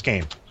still the worst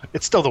game.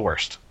 It's still the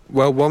worst.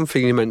 Well, one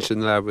thing you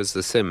mentioned there was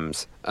The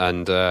Sims,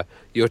 and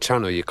your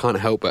channel, you can't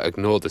help but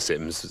ignore The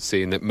Sims,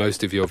 seeing that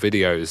most of your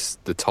videos,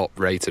 the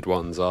top-rated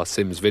ones, are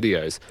Sims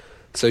videos.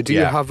 So do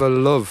you have a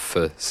love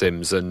for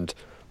Sims and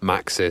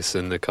Maxis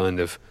and the kind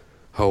of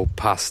whole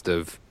past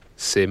of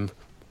Sim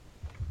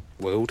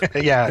world?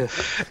 Yeah,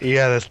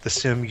 the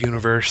Sim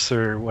universe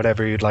or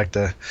whatever you'd like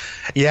to...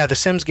 Yeah, the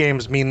Sims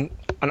games mean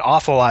an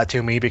awful lot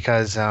to me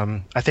because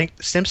I think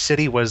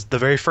SimCity was the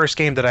very first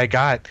game that I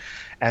got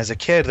as a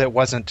kid that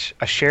wasn't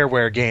a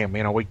shareware game.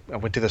 I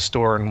went to the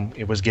store and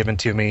it was given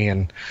to me,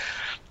 and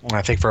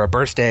I think for a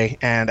birthday,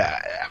 and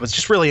I was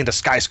just really into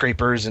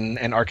skyscrapers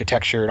and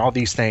architecture and all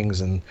these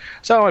things, and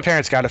so my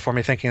parents got it for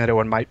me thinking that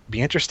it might be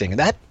interesting. And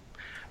that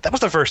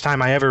was the first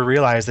time I ever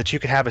realized that you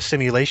could have a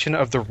simulation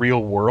of the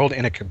real world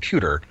in a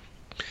computer,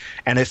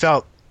 and it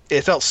felt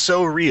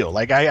so real.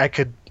 Like I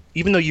could,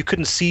 even though you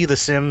couldn't see the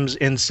Sims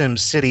in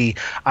SimCity,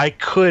 I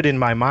could, in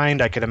my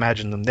mind, I could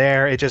imagine them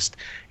there.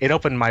 It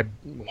opened my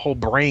whole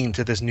brain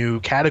to this new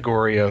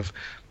category of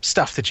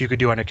stuff that you could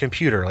do on a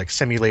computer, like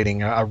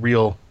simulating a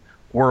real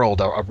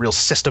world, a real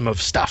system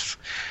of stuff.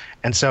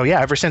 And so,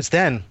 yeah, ever since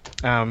then,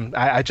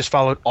 I just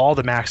followed all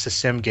the Maxis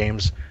Sim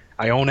games.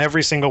 I own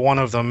every single one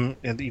of them,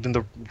 and even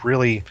the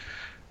really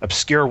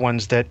obscure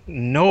ones that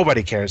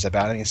nobody cares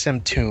about. I mean,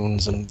 Sim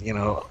Tunes and,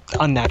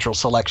 unnatural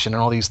selection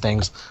and all these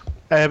things.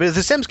 But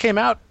The Sims came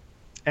out,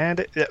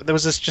 and there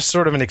was just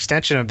sort of an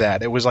extension of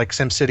that. It was like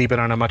SimCity, but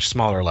on a much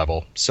smaller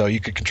level. So you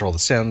could control the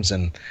Sims,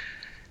 and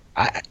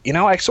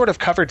I sort of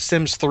covered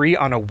Sims 3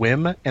 on a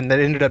whim, and that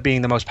ended up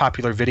being the most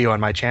popular video on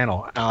my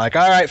channel. I'm like,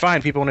 all right,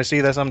 fine, people want to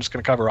see this, I'm just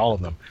going to cover all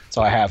of them.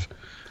 So I have.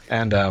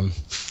 And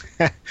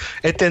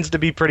it tends to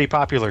be pretty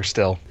popular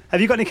still. Have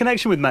you got any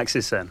connection with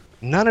Maxis then?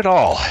 None at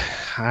all.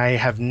 I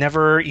have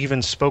never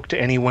even spoke to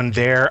anyone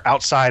there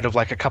outside of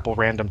like a couple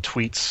random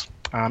tweets.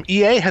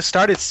 EA has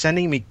started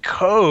sending me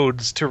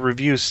codes to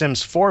review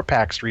Sims 4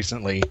 packs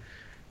recently,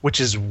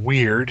 which is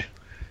weird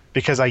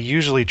because I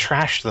usually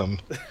trash them.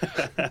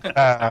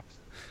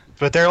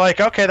 But they're like,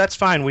 okay, that's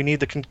fine. We need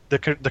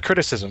the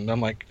criticism. And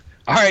I'm like,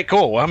 all right,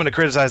 cool. Well, I'm going to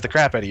criticize the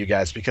crap out of you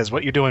guys because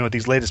what you're doing with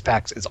these latest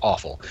packs is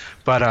awful.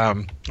 But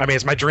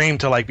it's my dream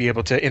to like be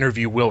able to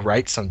interview Will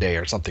Wright someday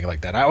or something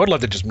like that. I would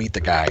love to just meet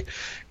the guy,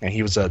 and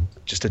he was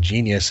just a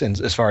genius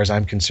as far as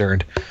I'm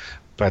concerned.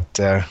 But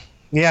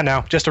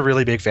just a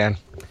really big fan.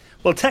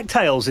 Well, Tech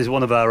Tales is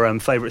one of our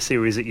favourite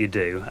series that you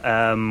do.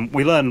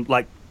 We learn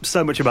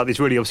so much about these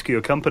really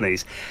obscure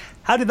companies.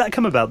 How did that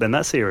come about then,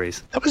 that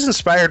series? That was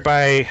inspired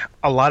by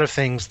a lot of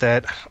things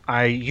that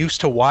I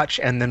used to watch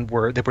and then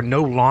they were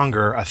no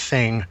longer a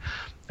thing.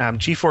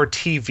 G4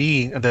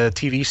 TV, the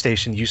TV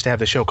station, used to have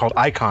the show called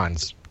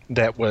Icons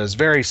that was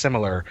very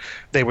similar.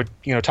 They would,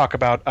 talk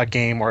about a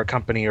game or a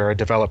company or a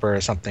developer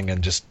or something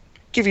and just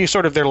give you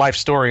sort of their life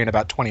story in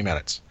about 20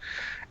 minutes.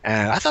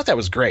 And I thought that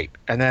was great.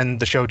 And then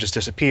the show just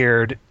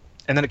disappeared.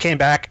 And then it came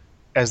back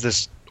as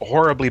this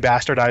horribly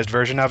bastardized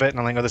version of it. And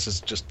I'm like,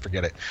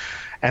 forget it.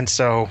 And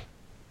so,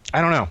 I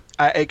don't know.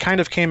 It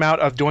kind of came out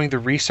of doing the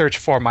research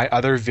for my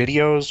other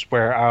videos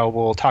where I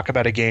will talk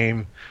about a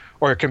game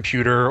or a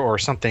computer or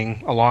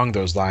something along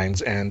those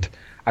lines. And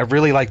I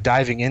really like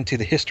diving into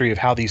the history of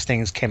how these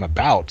things came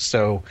about.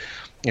 So,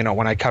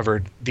 when I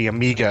covered the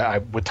Amiga,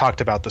 I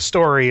talked about the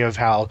story of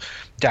how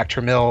Jack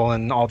Tramiel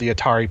and all the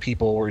Atari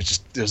people were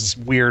just this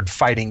weird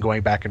fighting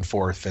going back and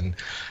forth, and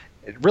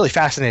really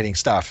fascinating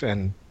stuff.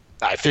 And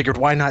I figured,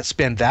 why not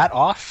spin that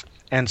off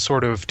and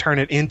sort of turn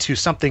it into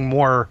something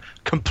more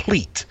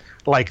complete,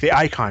 like the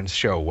Icons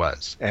show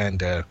was.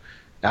 And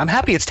I'm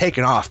happy it's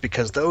taken off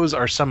because those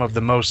are some of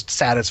the most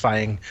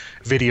satisfying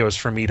videos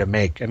for me to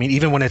make. I mean,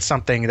 even when it's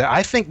something that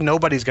I think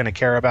nobody's going to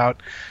care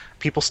about,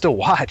 people still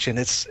watch, and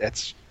it's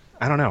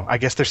I don't know. I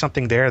guess there's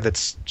something there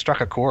that's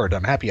struck a chord.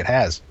 I'm happy it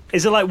has.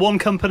 Is there one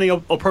company or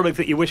product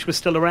that you wish was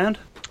still around?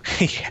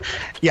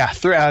 Yeah,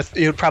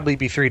 it would probably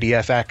be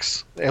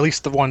 3DFX. At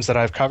least the ones that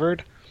I've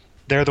covered.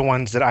 They're the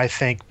ones that I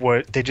think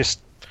they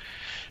just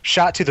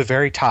shot to the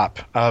very top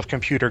of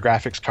computer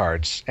graphics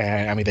cards.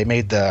 And they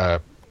made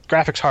the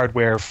graphics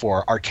hardware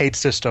for arcade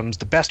systems,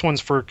 the best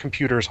ones for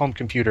computers, home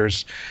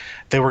computers.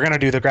 They were going to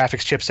do the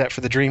graphics chipset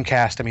for the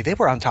Dreamcast. They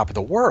were on top of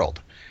the world.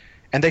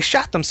 And they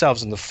shot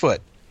themselves in the foot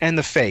and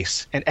the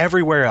face and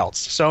everywhere else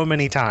so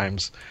many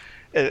times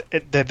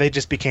that they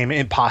just became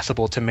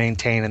impossible to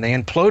maintain, and they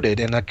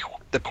imploded in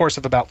the course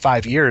of about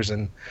 5 years,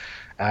 and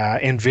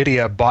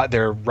NVIDIA bought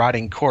their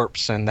rotting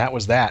corpse, and that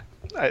was that.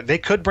 They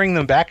could bring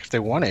them back if they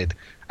wanted.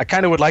 I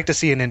kind of would like to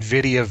see an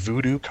NVIDIA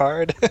Voodoo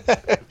card.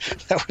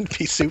 That would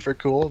be super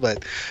cool,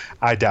 but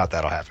I doubt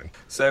that'll happen.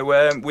 So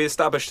we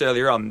established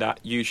earlier on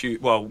that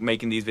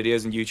making these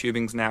videos and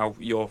YouTubing's now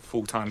your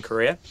full-time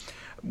career.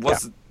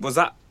 Was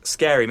that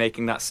scary,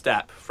 making that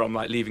step from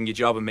leaving your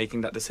job and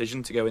making that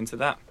decision to go into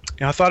that?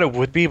 I thought it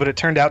would be, but it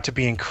turned out to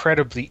be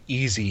incredibly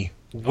easy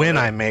when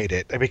I made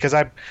it, because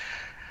I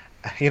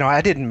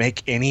didn't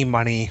make any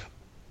money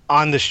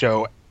on the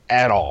show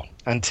at all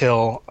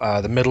until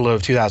the middle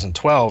of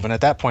 2012, and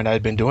at that point I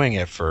had been doing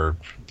it for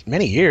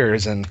many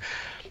years, and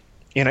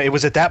it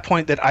was at that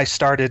point that I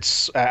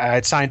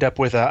had signed up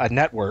with a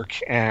network,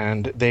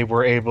 and they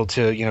were able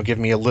to give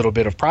me a little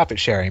bit of profit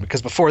sharing,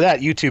 because before that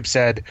YouTube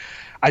said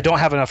I don't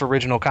have enough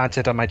original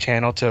content on my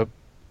channel to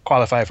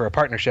qualify for a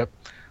partnership,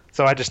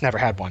 so I just never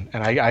had one,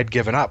 and I'd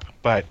given up.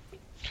 But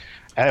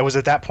it was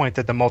at that point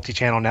that the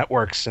multi-channel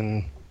networks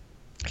and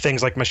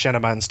things like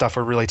Machinima and stuff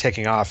were really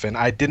taking off, and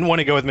I didn't want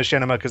to go with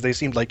Machinima because they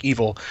seemed like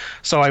evil,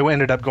 so I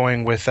ended up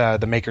going with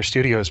the Maker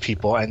Studios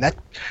people, and that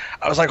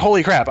I was like,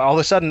 holy crap, all of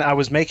a sudden I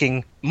was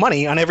making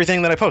money on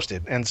everything that I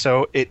posted. And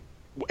so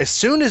as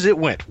soon as it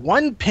went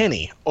 1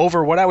 penny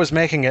over what I was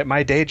making at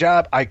my day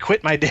job, I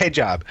quit my day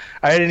job.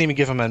 I didn't even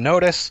give them a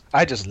notice.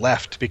 I just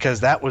left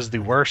because that was the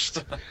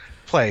worst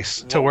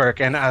place to work,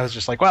 and I was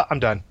just like, well, I'm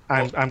done.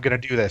 I'm going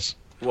to do this.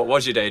 What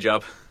was your day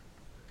job?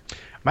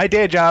 My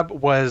day job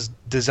was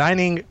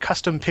designing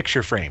custom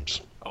picture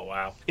frames. Oh,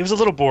 wow. It was a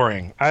little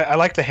boring. I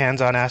liked the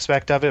hands-on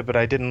aspect of it, but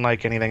I didn't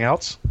like anything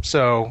else.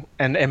 So,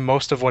 and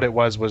most of what it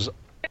was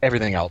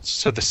everything else.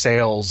 So the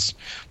sales,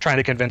 trying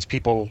to convince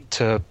people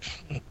to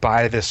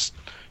buy this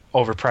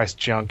overpriced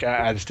junk,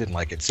 I just didn't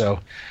like it. So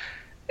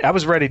I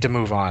was ready to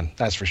move on,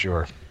 that's for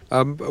sure.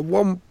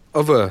 One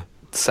other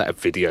set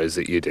of videos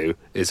that you do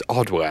is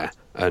Oddware.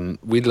 And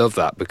we love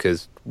that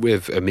because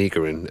with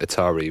Amiga and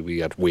Atari, we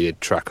had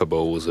weird tracker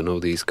balls and all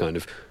these kind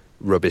of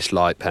rubbish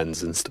light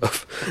pens and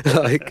stuff.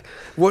 Like,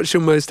 what's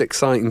your most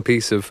exciting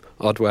piece of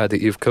hardware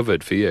that you've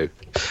covered for you?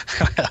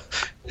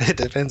 It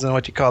depends on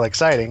what you call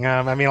exciting.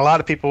 I mean, a lot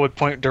of people would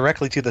point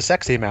directly to the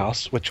Sexy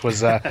Mouse, which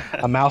was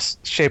a mouse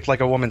shaped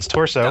like a woman's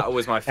torso. That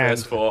was my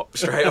first thought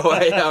straight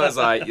away. I was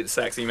like, "It's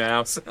Sexy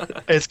Mouse."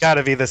 It's got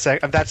to be the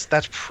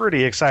that's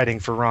pretty exciting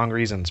for wrong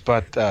reasons.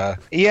 But the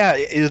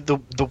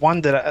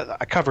one that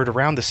I covered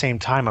around the same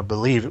time, I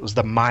believe it was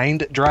the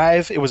Mind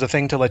Drive. It was a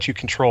thing to let you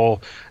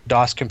control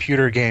DOS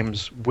computer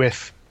games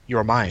with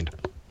your mind,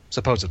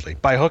 supposedly,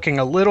 by hooking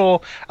a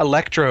little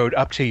electrode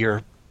up to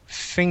your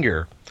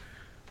finger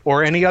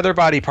or any other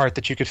body part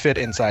that you could fit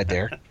inside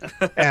there.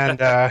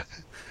 And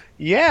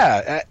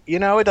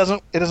it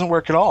doesn't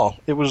work at all.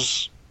 It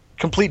was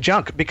complete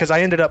junk because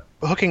I ended up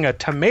hooking a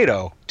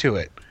tomato to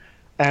it.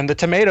 And the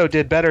tomato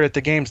did better at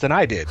the games than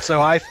I did.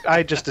 So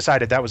I just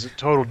decided that was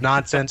total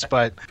nonsense,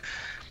 but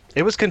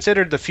it was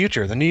considered the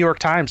future. The New York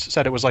Times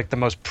said it was like the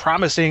most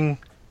promising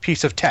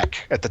piece of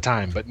tech at the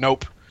time, but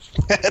nope.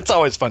 It's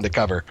always fun to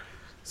cover.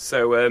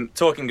 So,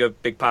 talking of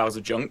big piles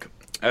of junk,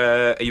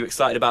 are you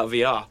excited about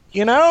VR?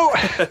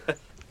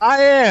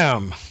 I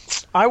am.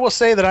 I will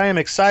say that I am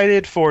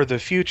excited for the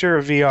future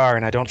of VR,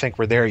 and I don't think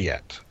we're there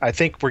yet. I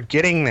think we're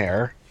getting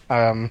there.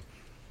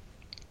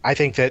 I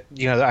think that,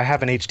 I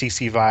have an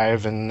HTC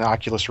Vive and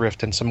Oculus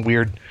Rift and some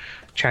weird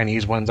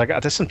Chinese ones. I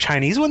got some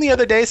Chinese one the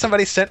other day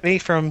somebody sent me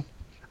from,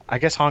 I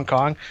guess, Hong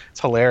Kong. It's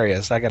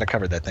hilarious. I got to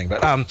cover that thing.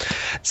 But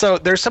so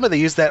there's some of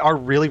these that are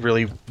really,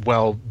 really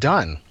well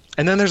done.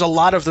 And then there's a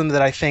lot of them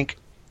that I think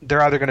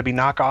they're either going to be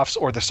knockoffs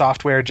or the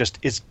software just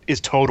is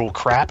total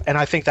crap. And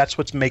I think that's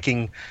what's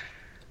making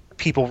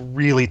people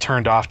really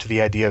turned off to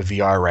the idea of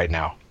VR right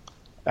now.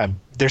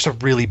 There's a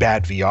really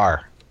bad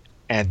VR.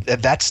 And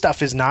that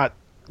stuff is not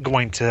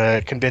going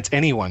to convince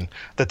anyone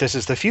that this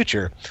is the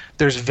future.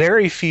 There's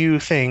very few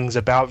things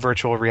about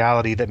virtual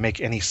reality that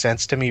make any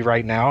sense to me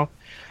right now.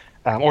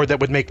 Or that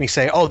would make me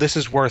say, oh, this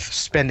is worth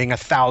spending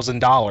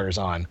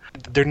 $1,000 on.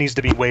 There needs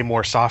to be way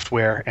more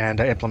software and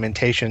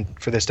implementation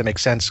for this to make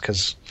sense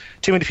because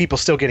too many people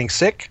still getting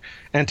sick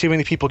and too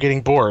many people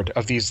getting bored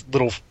of these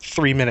little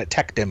 3-minute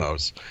tech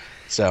demos.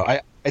 So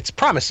it's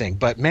promising,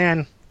 but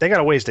man, they got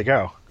a ways to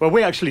go. Well,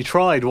 we actually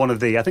tried one of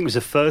the, I think it was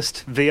the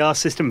first VR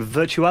system,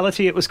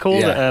 Virtuality it was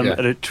called,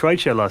 at a trade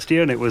show last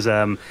year, and it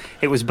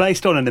was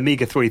based on an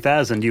Amiga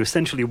 3000. You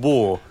essentially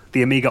wore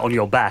the Amiga on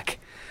your back.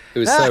 It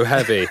was so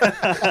heavy.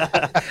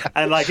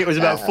 And it was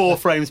about 4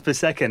 frames per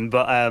second.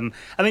 But,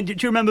 do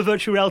you remember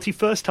virtual reality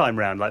first time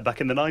round,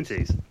 back in the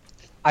 90s?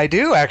 I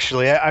do,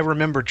 actually. I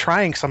remember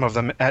trying some of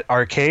them at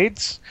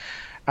arcades.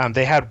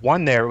 They had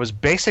one there. It was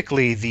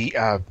basically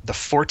the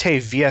Forte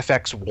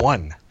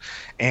VFX-1.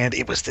 And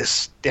it was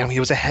it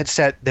was a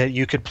headset that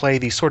you could play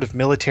these sort of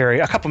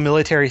a couple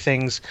military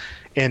things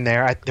in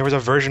there. There was a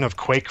version of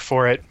Quake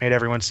for it, made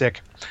everyone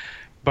sick.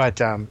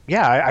 But I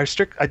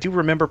do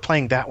remember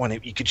playing that one.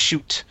 You could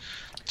shoot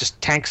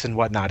just tanks and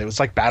whatnot. It was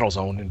like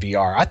Battlezone in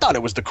VR. I thought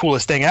it was the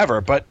coolest thing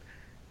ever, but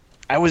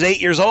I was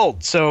 8 years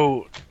old,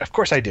 so of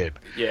course I did.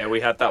 Yeah, we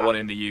had that one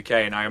in the UK,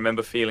 and I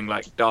remember feeling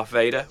like Darth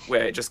Vader,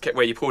 where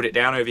you pulled it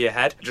down over your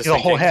head. Just the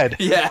whole head.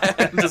 Yeah,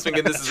 just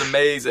thinking this is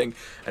amazing,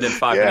 and then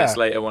 5 minutes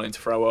later wanting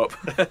to throw up.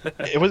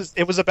 It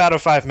was about a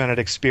 5-minute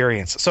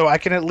experience, so I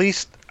can at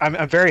least.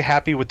 I'm very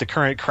happy with the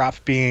current crop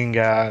being,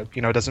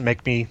 doesn't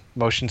make me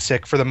motion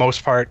sick for the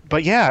most part.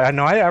 But yeah, I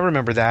know I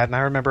remember that, and I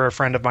remember a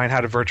friend of mine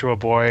had a Virtual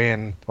Boy,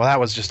 and well, that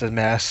was just a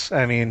mess.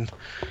 I mean.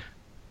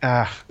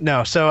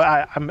 No, so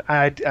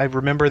I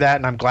remember that,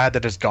 and I'm glad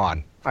that it's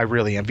gone. I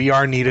really am.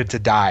 VR needed to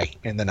die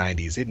in the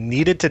 90s. It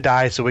needed to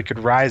die so it could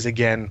rise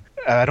again.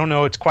 I don't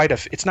know.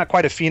 It's not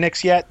quite a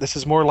phoenix yet. This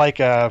is more like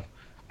a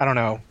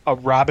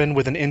robin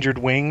with an injured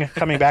wing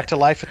coming back to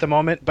life at the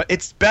moment. But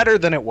it's better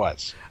than it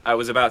was. I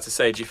was about to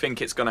say, do you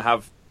think it's going to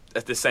have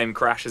the same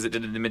crash as it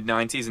did in the mid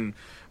 90s, and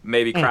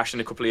maybe crash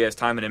in a couple of years'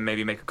 time, and then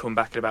maybe make a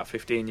comeback in about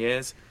 15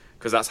 years?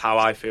 Because that's how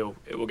I feel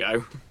it will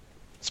go.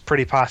 It's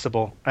pretty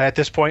possible. At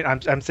this point,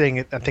 I'm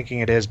thinking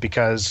it is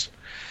because,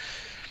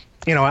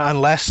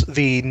 unless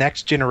the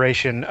next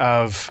generation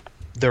of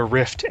the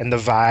Rift and the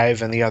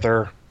Vive and the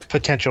other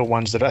potential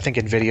ones that I think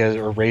NVIDIA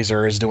or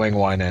Razer is doing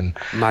one, and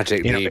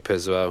Magic Leap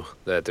as well.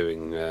 They're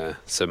doing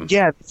some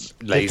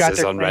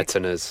lasers on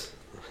retinas.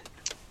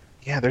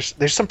 Yeah,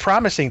 there's some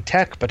promising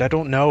tech, but I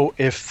don't know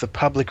if the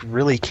public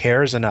really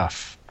cares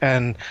enough.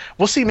 And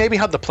we'll see maybe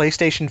how the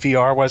PlayStation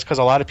VR was, because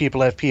a lot of people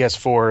have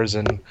PS4s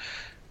and.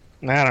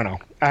 I don't know.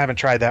 I haven't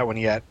tried that one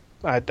yet.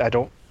 I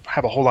don't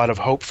have a whole lot of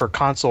hope for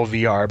console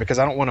VR because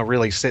I don't want to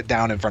really sit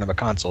down in front of a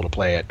console to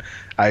play it.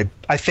 I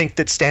think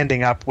that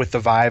standing up with the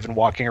Vive and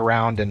walking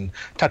around and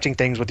touching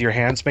things with your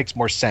hands makes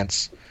more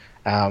sense.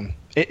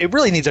 It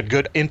really needs a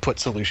good input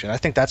solution. I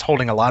think that's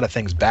holding a lot of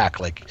things back.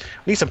 We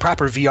need some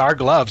proper VR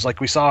gloves like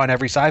we saw in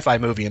every sci-fi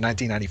movie in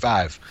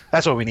 1995.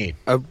 That's what we need.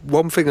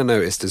 One thing I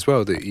noticed as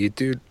well, that you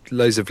do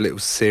loads of little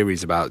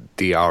series about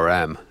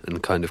DRM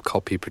and kind of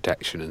copy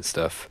protection and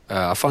stuff.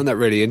 I find that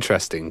really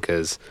interesting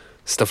because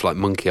stuff like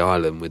Monkey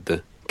Island with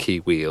the key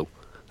wheel.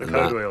 The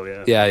code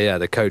wheel, yeah. Yeah,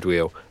 the code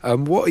wheel.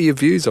 What are your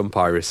views on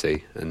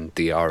piracy and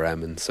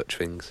DRM and such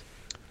things?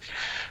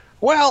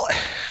 Well,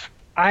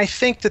 I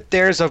think that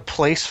there's a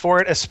place for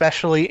it,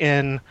 especially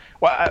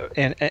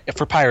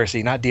for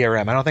piracy, not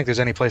DRM. I don't think there's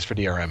any place for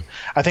DRM.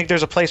 I think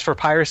there's a place for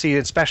piracy,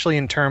 especially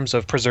in terms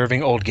of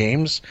preserving old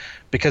games,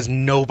 because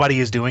nobody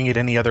is doing it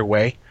any other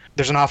way.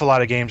 There's an awful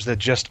lot of games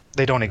that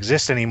they don't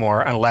exist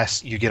anymore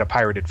unless you get a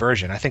pirated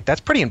version. I think that's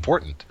pretty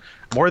important,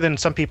 more than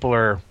some people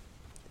are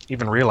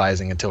even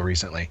realizing until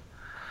recently.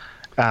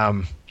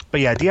 But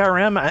yeah,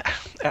 DRM,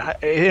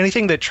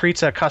 anything that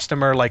treats a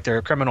customer like they're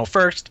a criminal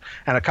first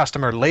and a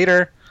customer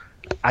later,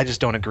 I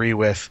just don't agree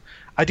with.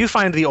 I do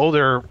find the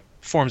older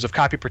forms of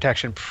copy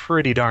protection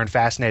pretty darn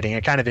fascinating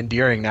and kind of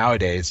endearing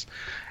nowadays.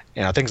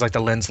 You know, things like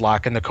the lens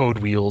lock and the code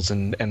wheels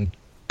and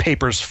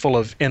papers full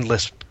of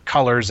endless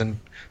colors and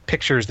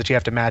pictures that you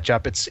have to match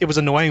up. It was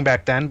annoying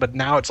back then, but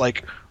now it's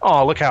like,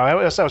 oh, look how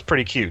that was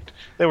pretty cute.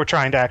 They were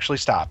trying to actually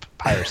stop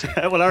piracy.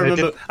 Well, I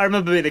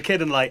remember being a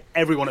kid and like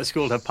everyone at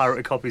school had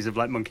pirated copies of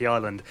like Monkey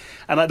Island,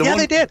 and like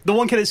they did. The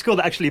one kid at school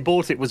that actually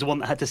bought it was the one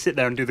that had to sit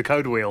there and do the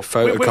code wheel.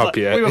 Photocopy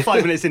it. We were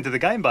 5 minutes into the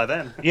game by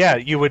then. Yeah,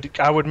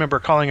 I would remember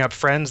calling up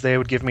friends. They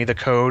would give me the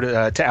code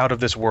to Out of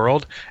This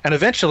World, and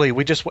eventually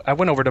I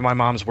went over to my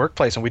mom's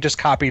workplace and we just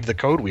copied the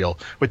code wheel.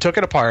 We took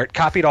it apart,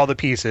 copied all the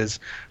pieces,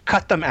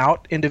 cut them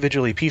out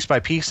individually, piece by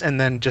piece, and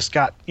then just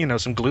got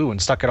some glue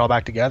and stuck it all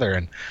back together.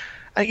 And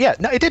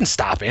no, it didn't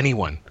stop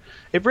anyone.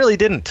 It really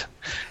didn't.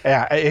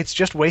 Yeah, it's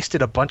just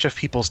wasted a bunch of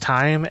people's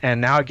time,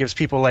 and now it gives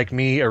people like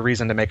me a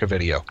reason to make a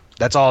video.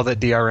 That's all that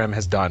DRM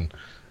has done,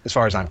 as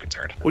far as I'm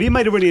concerned. Well, you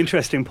made a really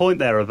interesting point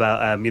there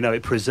about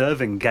it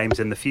preserving games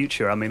in the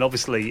future. I mean,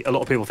 obviously, a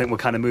lot of people think we're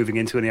kind of moving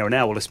into an era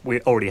now. Well,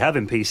 we already have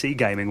in PC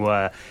gaming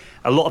where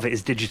a lot of it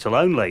is digital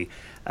only.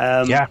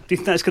 Do you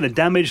think that's going to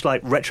damage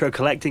like retro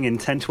collecting in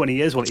 10, 20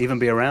 years? Will it even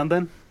be around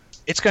then?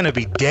 It's going to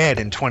be dead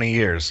in 20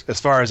 years, as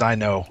far as I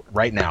know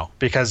right now,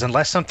 because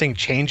unless something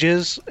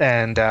changes,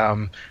 and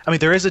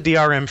there is a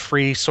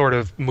DRM-free sort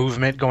of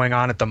movement going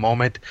on at the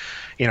moment.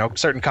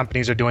 Certain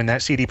companies are doing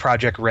that. CD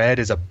Projekt Red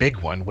is a big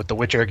one with the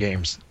Witcher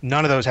games.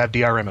 None of those have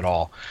DRM at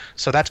all,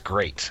 so that's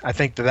great. I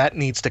think that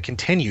needs to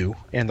continue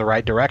in the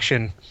right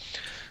direction.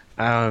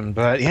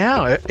 But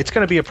yeah, it's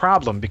going to be a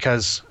problem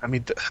because,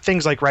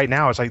 things like right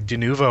now, it's like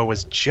Denuvo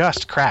was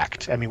just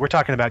cracked. We're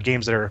talking about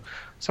games that are,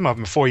 some of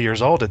them 4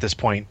 years old at this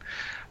point,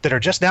 that are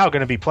just now going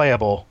to be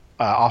playable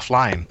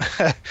offline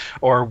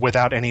or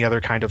without any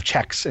other kind of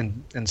checks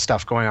and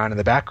stuff going on in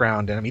the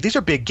background. And these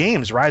are big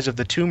games, Rise of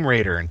the Tomb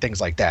Raider and things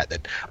like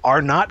that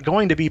are not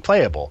going to be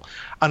playable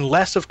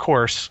unless, of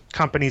course,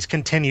 companies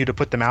continue to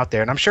put them out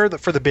there. And I'm sure that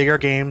for the bigger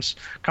games,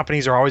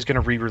 companies are always going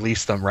to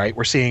re-release them, right?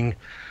 We're seeing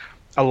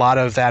a lot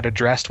of that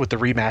addressed with the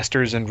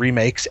remasters and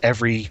remakes.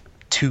 Every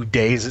 2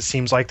 days, it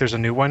seems like there's a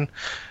new one.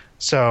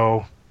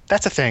 So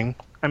that's a thing.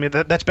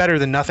 That's better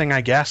than nothing, I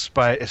guess.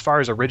 But as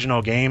far as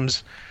original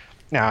games,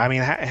 no,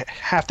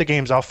 half the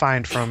games I'll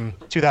find from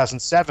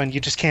 2007, you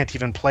just can't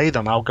even play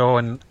them. I'll go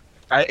and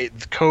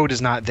the code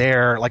is not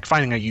there. Like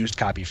finding a used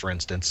copy, for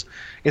instance.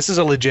 This is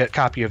a legit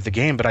copy of the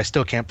game, but I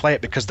still can't play it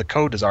because the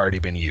code has already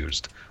been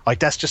used. Like,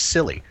 that's just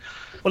silly.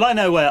 Well, I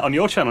know on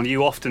your channel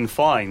you often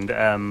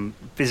find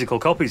physical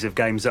copies of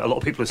games that a lot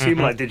of people assume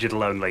like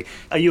digital only.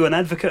 Are you an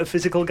advocate of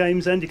physical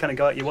games then? Do you kind of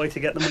go out your way to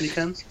get them when you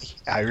can?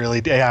 I really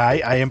do.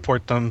 I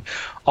import them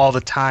all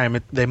the time.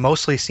 They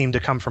mostly seem to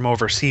come from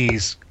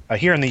overseas.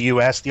 Here in the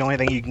U.S., the only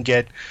thing you can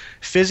get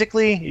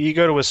physically, you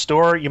go to a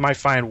store, you might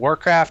find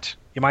Warcraft,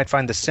 you might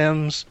find The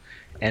Sims,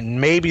 and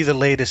maybe the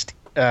latest...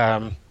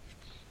 I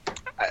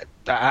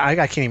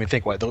can't even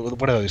think what are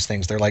those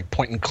things. They're like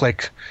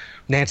point-and-click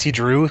Nancy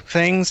Drew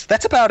things.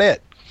 That's about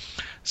it.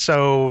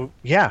 So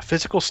yeah,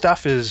 physical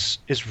stuff is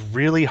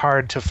really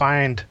hard to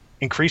find,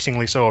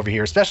 increasingly so over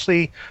here,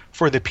 especially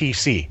for the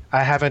PC.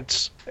 I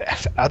haven't,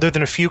 other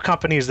than a few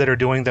companies that are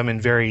doing them in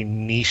very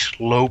niche,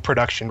 low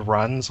production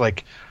runs.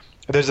 Like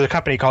there's a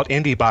company called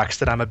IndieBox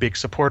that I'm a big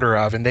supporter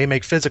of, and they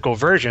make physical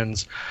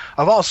versions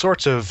of all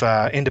sorts of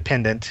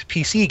independent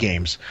PC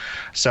games.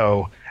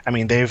 So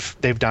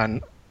they've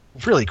done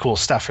really cool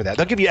stuff for that.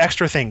 They'll give you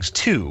extra things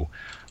too.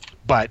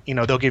 But,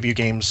 they'll give you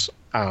games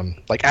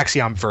like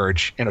Axiom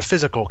Verge in a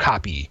physical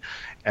copy.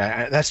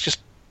 That's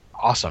just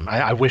awesome.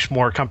 I wish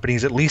more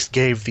companies at least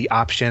gave the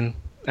option.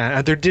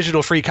 They're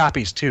digital-free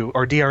copies, too,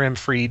 or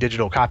DRM-free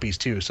digital copies,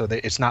 too, so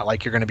that it's not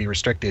like you're going to be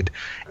restricted.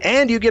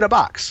 And you get a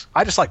box.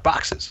 I just like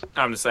boxes.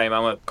 I'm the same.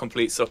 I'm a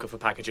complete sucker for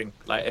packaging.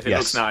 Like, if it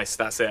looks nice,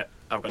 that's it.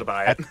 I've got to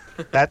buy it.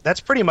 That's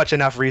pretty much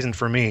enough reason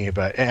for me.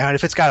 And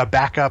if it's got a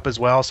backup as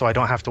well, so I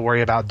don't have to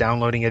worry about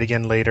downloading it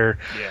again later,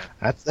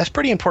 that's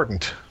pretty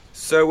important.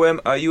 So,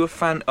 are you a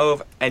fan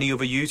of any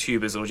other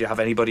YouTubers, or do you have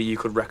anybody you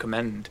could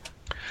recommend?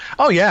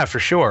 Oh, yeah, for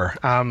sure.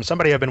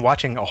 Somebody I've been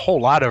watching a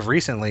whole lot of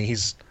recently.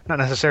 He's not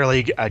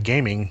necessarily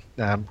gaming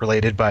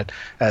related, but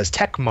as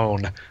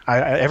Techmoan.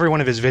 Every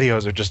one of his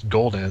videos are just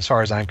golden as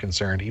far as I'm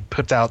concerned. He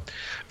puts out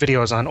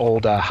videos on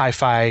old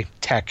hi-fi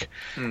tech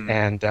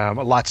and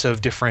lots of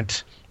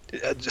different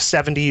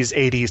 70s,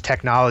 80s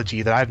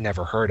technology that I've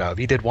never heard of.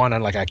 He did one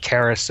on like a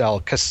carousel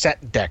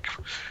cassette deck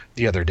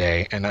the other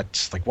day, and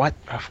it's like, what?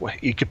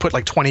 You could put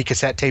like 20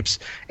 cassette tapes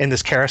in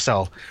this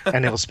carousel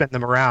and it'll spin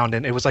them around,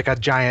 and it was like a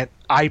giant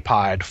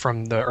iPod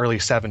from the early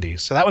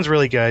 70s. So that one's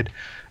really good.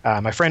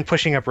 My friend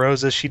Pushing Up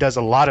Roses, she does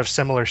a lot of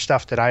similar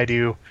stuff that I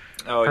do.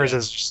 Oh, hers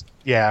is just,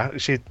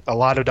 she a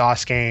lot of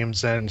DOS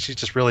games, and she's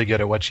just really good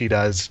at what she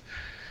does.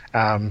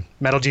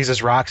 Metal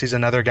Jesus Rocks, he's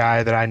another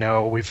guy that I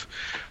know. We've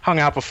hung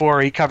out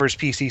before. He covers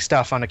PC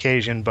stuff on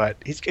occasion, but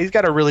he's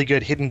got a really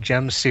good hidden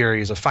gems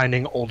series of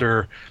finding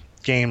older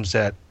games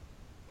that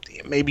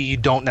maybe you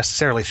don't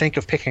necessarily think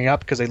of picking up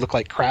because they look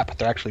like crap, but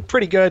they're actually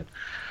pretty good.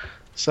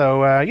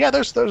 So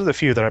those are the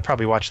few that I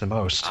probably watch the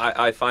most.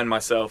 I find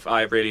myself,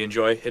 I really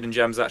enjoy Hidden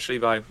Gems actually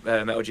by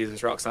Metal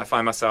Jesus Rocks, and I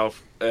find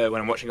myself when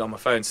I'm watching it on my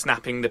phone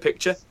snapping the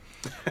picture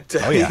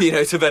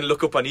to, to then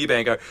look up on eBay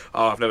and go,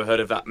 oh, I've never heard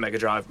of that Mega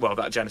Drive,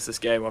 that Genesis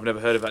game, or I've never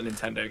heard of that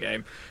Nintendo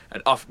game.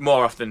 And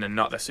more often than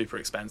not, they're super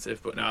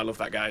expensive, but no, I love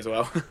that guy as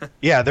well.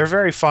 Yeah, they're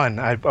very fun.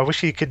 I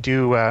wish he could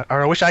do, or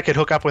I wish I could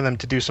hook up with him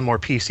to do some more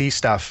PC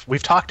stuff.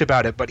 We've talked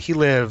about it, but he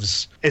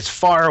lives as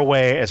far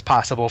away as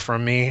possible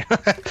from me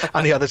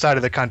on the other side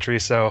of the country,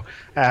 so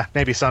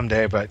maybe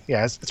someday, but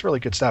yeah, it's really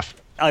good stuff.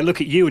 I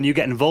look at you and you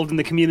get involved in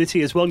the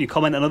community as well, and you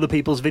comment on other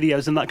people's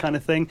videos and that kind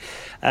of thing.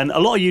 And a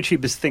lot of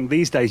YouTubers think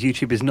these days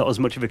YouTube is not as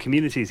much of a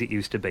community as it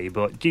used to be,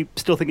 but do you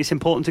still think it's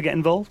important to get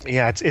involved?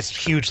 Yeah, it's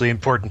hugely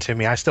important to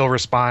me. I still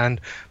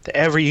respond to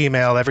every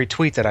email, every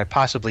tweet that I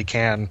possibly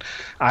can.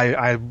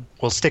 I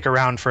will stick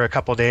around for a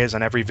couple days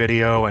on every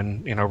video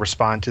and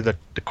respond to the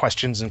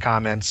questions and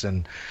comments.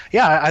 And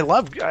yeah,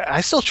 I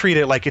still treat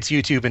it like it's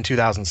YouTube in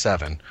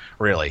 2007,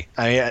 really.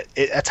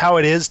 That's how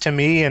it is to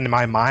me in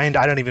my mind.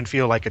 I don't even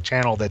feel like a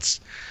channel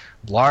that's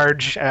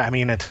large. I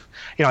mean,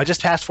 I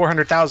just passed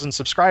 400,000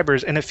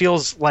 subscribers, and it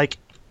feels like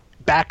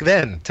back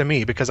then to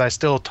me because I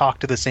still talk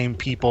to the same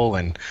people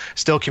and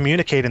still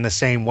communicate in the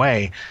same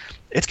way.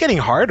 It's getting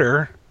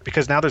harder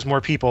because now there's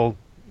more people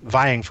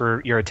vying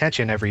for your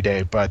attention every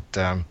day. But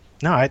no,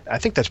 I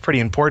think that's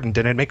pretty important,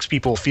 and it makes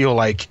people feel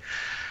like,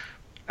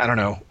 I don't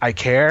know, I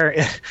care.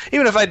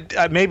 Even if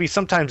I maybe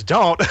sometimes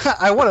don't,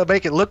 I want to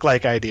make it look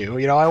like I do.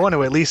 I want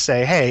to at least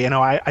say, hey,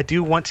 I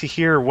do want to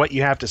hear what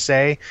you have to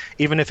say,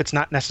 even if it's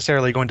not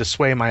necessarily going to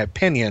sway my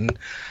opinion,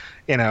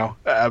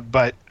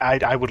 but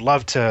I would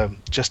love to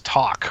just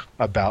talk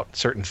about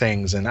certain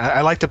things. And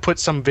I like to put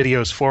some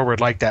videos forward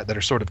like that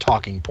are sort of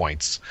talking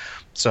points.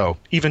 So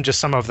even just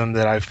some of them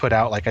that I've put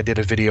out, like I did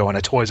a video on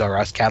a Toys R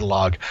Us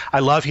catalog. I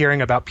love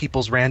hearing about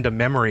people's random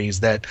memories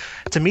that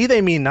to me they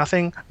mean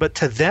nothing, but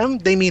to them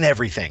they mean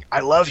everything.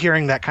 I love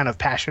hearing that kind of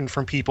passion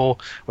from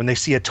people when they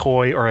see a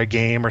toy or a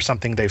game or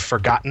something they've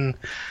forgotten.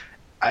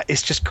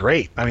 It's just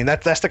great. I mean,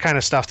 that's the kind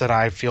of stuff that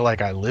I feel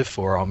like I live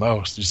for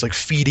almost. Just like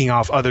feeding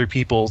off other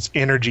people's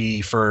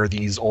energy for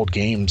these old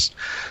games.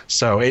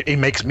 So it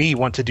makes me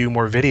want to do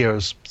more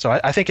videos. So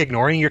I think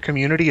ignoring your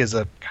community is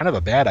a kind of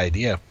a bad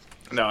idea.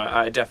 No,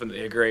 I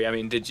definitely agree. I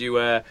mean, did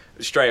you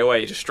straight away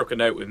you just struck a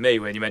note with me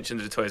when you mentioned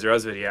the Toys R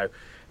Us video,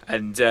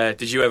 and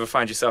did you ever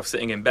find yourself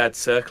sitting in bed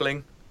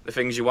circling the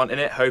things you want in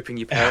it, hoping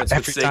your parents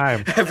would see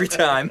every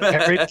time?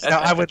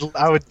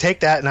 I would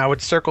take that and I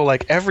would circle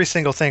like every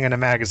single thing in a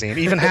magazine,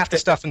 even half the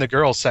stuff in the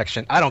girls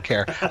section. I don't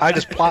care. I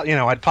just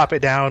I'd pop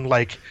it down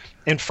like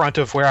in front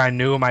of where I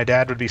knew my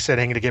dad would be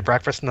sitting to get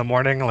breakfast in the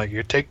morning. Like,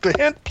 you take the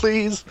hint,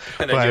 please.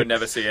 And then you would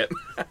never see it.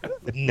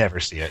 Never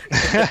see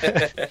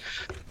it.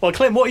 Well,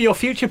 Clint, what are your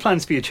future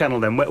plans for your channel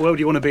then? Where do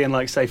you want to be in,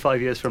 like, say,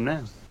 5 years from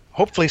now?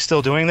 Hopefully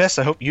still doing this.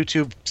 I hope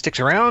YouTube sticks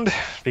around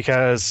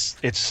because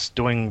it's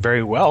doing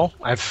very well.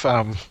 I've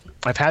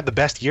had the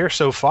best year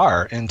so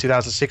far. In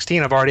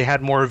 2016, I've already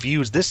had more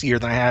views this year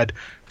than I had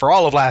for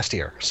all of last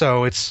year.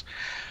 So it's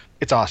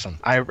awesome.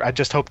 I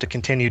just hope to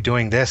continue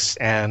doing this,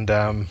 and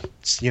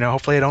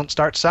hopefully I don't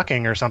start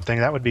sucking or something.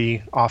 That would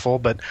be awful.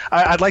 But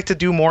I'd like to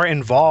do more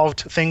involved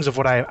things of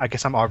what I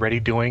guess I'm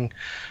already doing.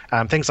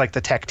 Things like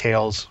the Tech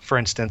Tales, for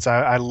instance.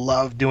 I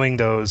love doing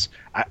those.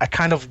 I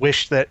kind of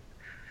wish that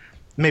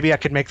maybe I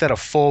could make that a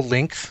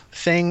full-length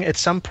thing at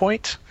some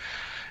point.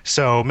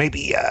 So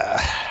maybe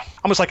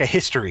almost like a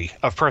history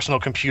of personal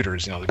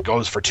computers, that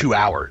goes for 2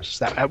 hours.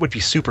 That would be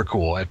super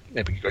cool.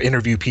 Maybe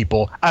interview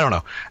people. I don't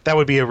know. That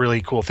would be a really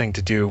cool thing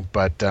to do.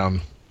 But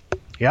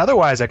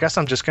otherwise, I guess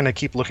I'm just going to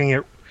keep looking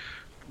at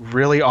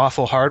really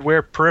awful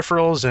hardware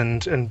peripherals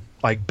and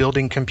like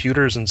building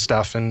computers and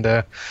stuff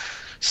and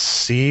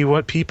see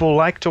what people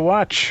like to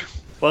watch.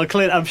 Well,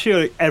 Clint, I'm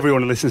sure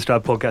everyone who listens to our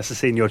podcast has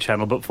seen your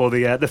channel, but for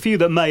the few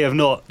that may have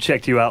not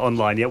checked you out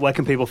online yet, where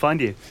can people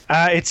find you?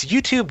 It's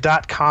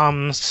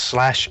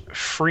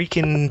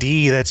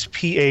youtube.com/freakindee. That's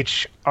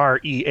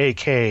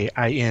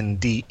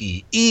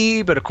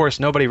PHREAKINDEE. But of course,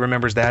 nobody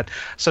remembers that.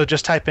 So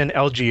just type in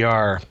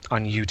LGR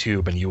on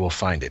YouTube and you will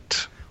find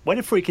it. Where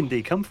did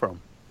Freakindee come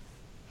from?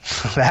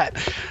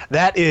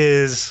 That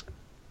is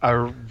a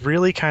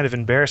really kind of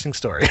embarrassing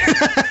story.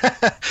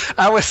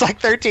 I was like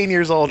 13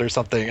 years old or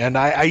something, and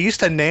I used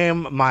to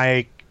name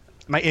my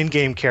my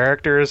in-game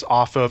characters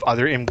off of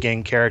other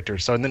in-game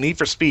characters. So in the Need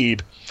for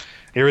Speed,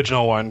 the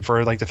original one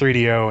for like the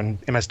 3DO and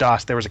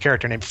MS-DOS, there was a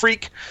character named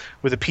Freak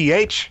with a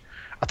PH.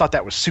 I thought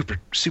that was super,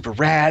 super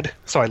rad,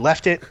 so I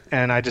left it,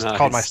 and I just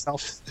called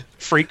myself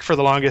Freak for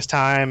the longest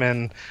time.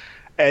 And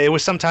it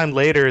was sometime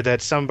later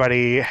that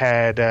somebody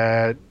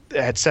had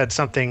said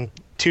something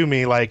to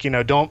me like,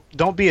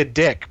 don't be a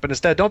dick. But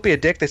instead of don't be a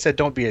dick, they said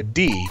don't be a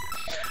D.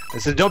 They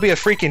said don't be a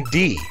freaking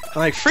D. I'm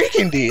like,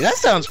 freaking D? That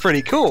sounds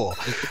pretty cool.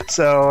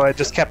 So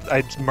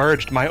I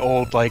merged my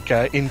old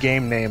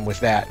in-game name with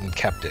that and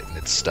kept it, and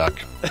it's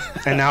stuck.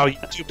 And now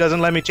YouTube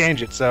doesn't let me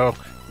change it, so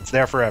it's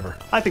there forever.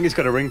 I think it's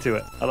got a ring to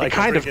it. I like it.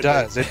 Kind of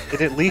does.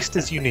 It at least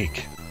is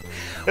unique.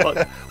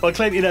 Well,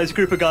 Clint, as a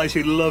group of guys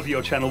who love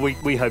your channel,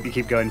 we hope you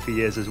keep going for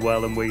years as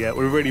well, and we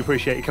really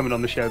appreciate you coming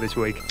on the show this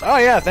week. Oh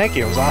yeah, thank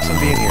you. It was awesome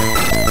being here.